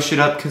just mush it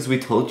up because we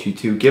told you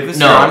to. Give us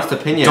your honest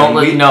opinion.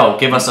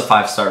 Give us a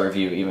 5-star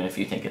review even if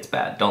you think it's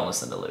bad. Don't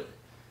listen to Luke.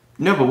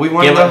 No, but we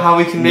want to know how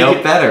we can make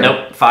it better.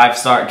 Nope, 5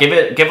 star.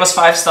 Give us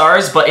 5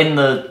 stars, but in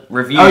the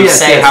review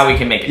say how we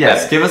can make it better.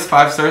 Yes, give us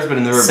 5 stars, but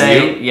in the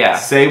review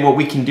say what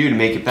we can do to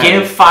make it better.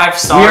 Give 5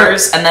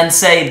 stars and then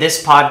say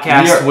this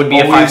podcast would be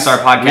a 5-star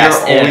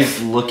podcast. We are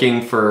always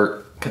looking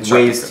for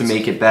ways to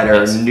make it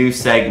better, new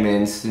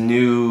segments,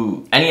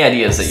 new any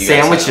ideas that you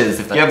sandwiches. Guys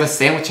if you have a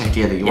sandwich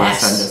idea that you want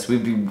to send us,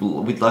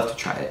 we'd love to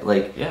try it.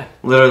 Like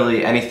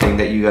literally anything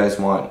that you guys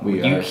want.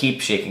 You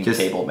keep shaking the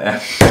table,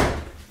 man.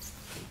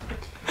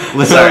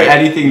 Literally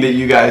anything that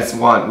you guys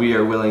want, we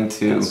are willing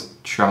to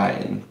try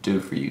and do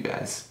for you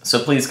guys.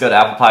 So please go to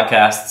Apple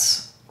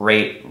Podcasts,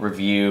 rate,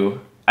 review.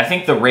 I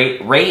think the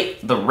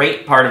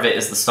rate part of it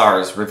is the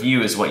stars.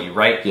 Review is what you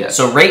write. Yeah.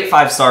 So rate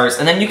 5 stars,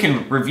 and then you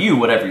can review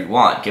whatever you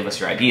want. Give us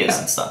your ideas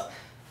and stuff.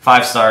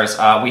 5 stars.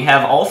 We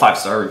have all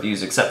 5-star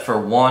reviews except for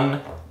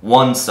one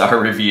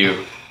 1-star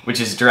review, which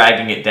is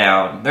dragging it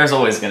down. There's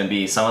always going to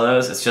be some of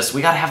those. It's just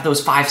we got to have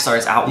those 5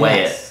 stars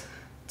outweigh it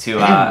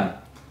to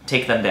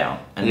take them down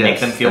and make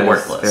them feel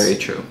worthless. Very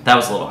true. That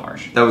was a little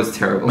harsh. That was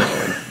terrible,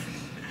 Owen.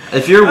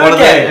 If you're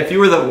if you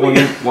were the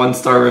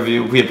 1-star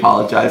review, we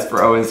apologize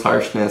for Owen's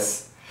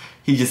harshness.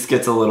 He just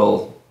gets a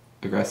little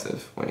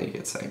aggressive when he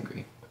gets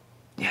angry.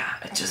 Yeah,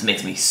 it just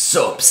makes me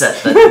so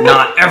upset that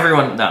not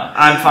everyone. No,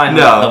 I'm fine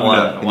with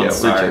the one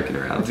star we're joking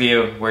around.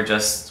 review.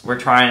 We're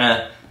trying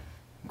to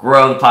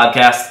grow the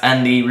podcast,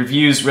 and the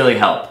reviews really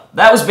help.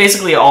 That was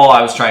basically all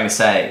I was trying to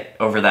say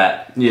over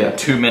that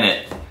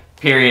 2-minute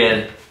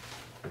period.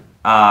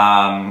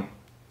 And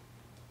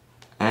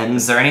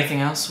is there anything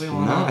else we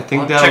want? No, I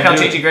think check that'll out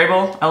do JT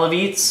Grable, I Love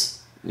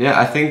Eats. Yeah,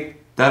 I think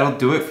that'll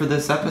do it for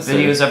this episode.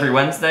 Videos every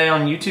Wednesday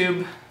on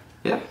YouTube.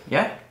 Yeah.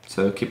 Yeah.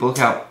 So keep a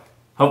lookout.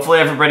 Hopefully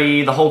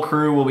everybody, the whole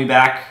crew, will be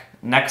back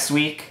next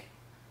week.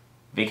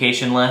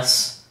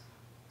 Vacationless.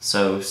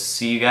 So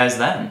see you guys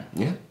then.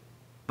 Yeah.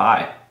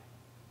 Bye.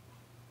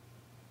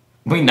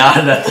 We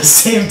nodded at the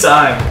same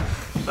time.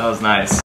 That was nice.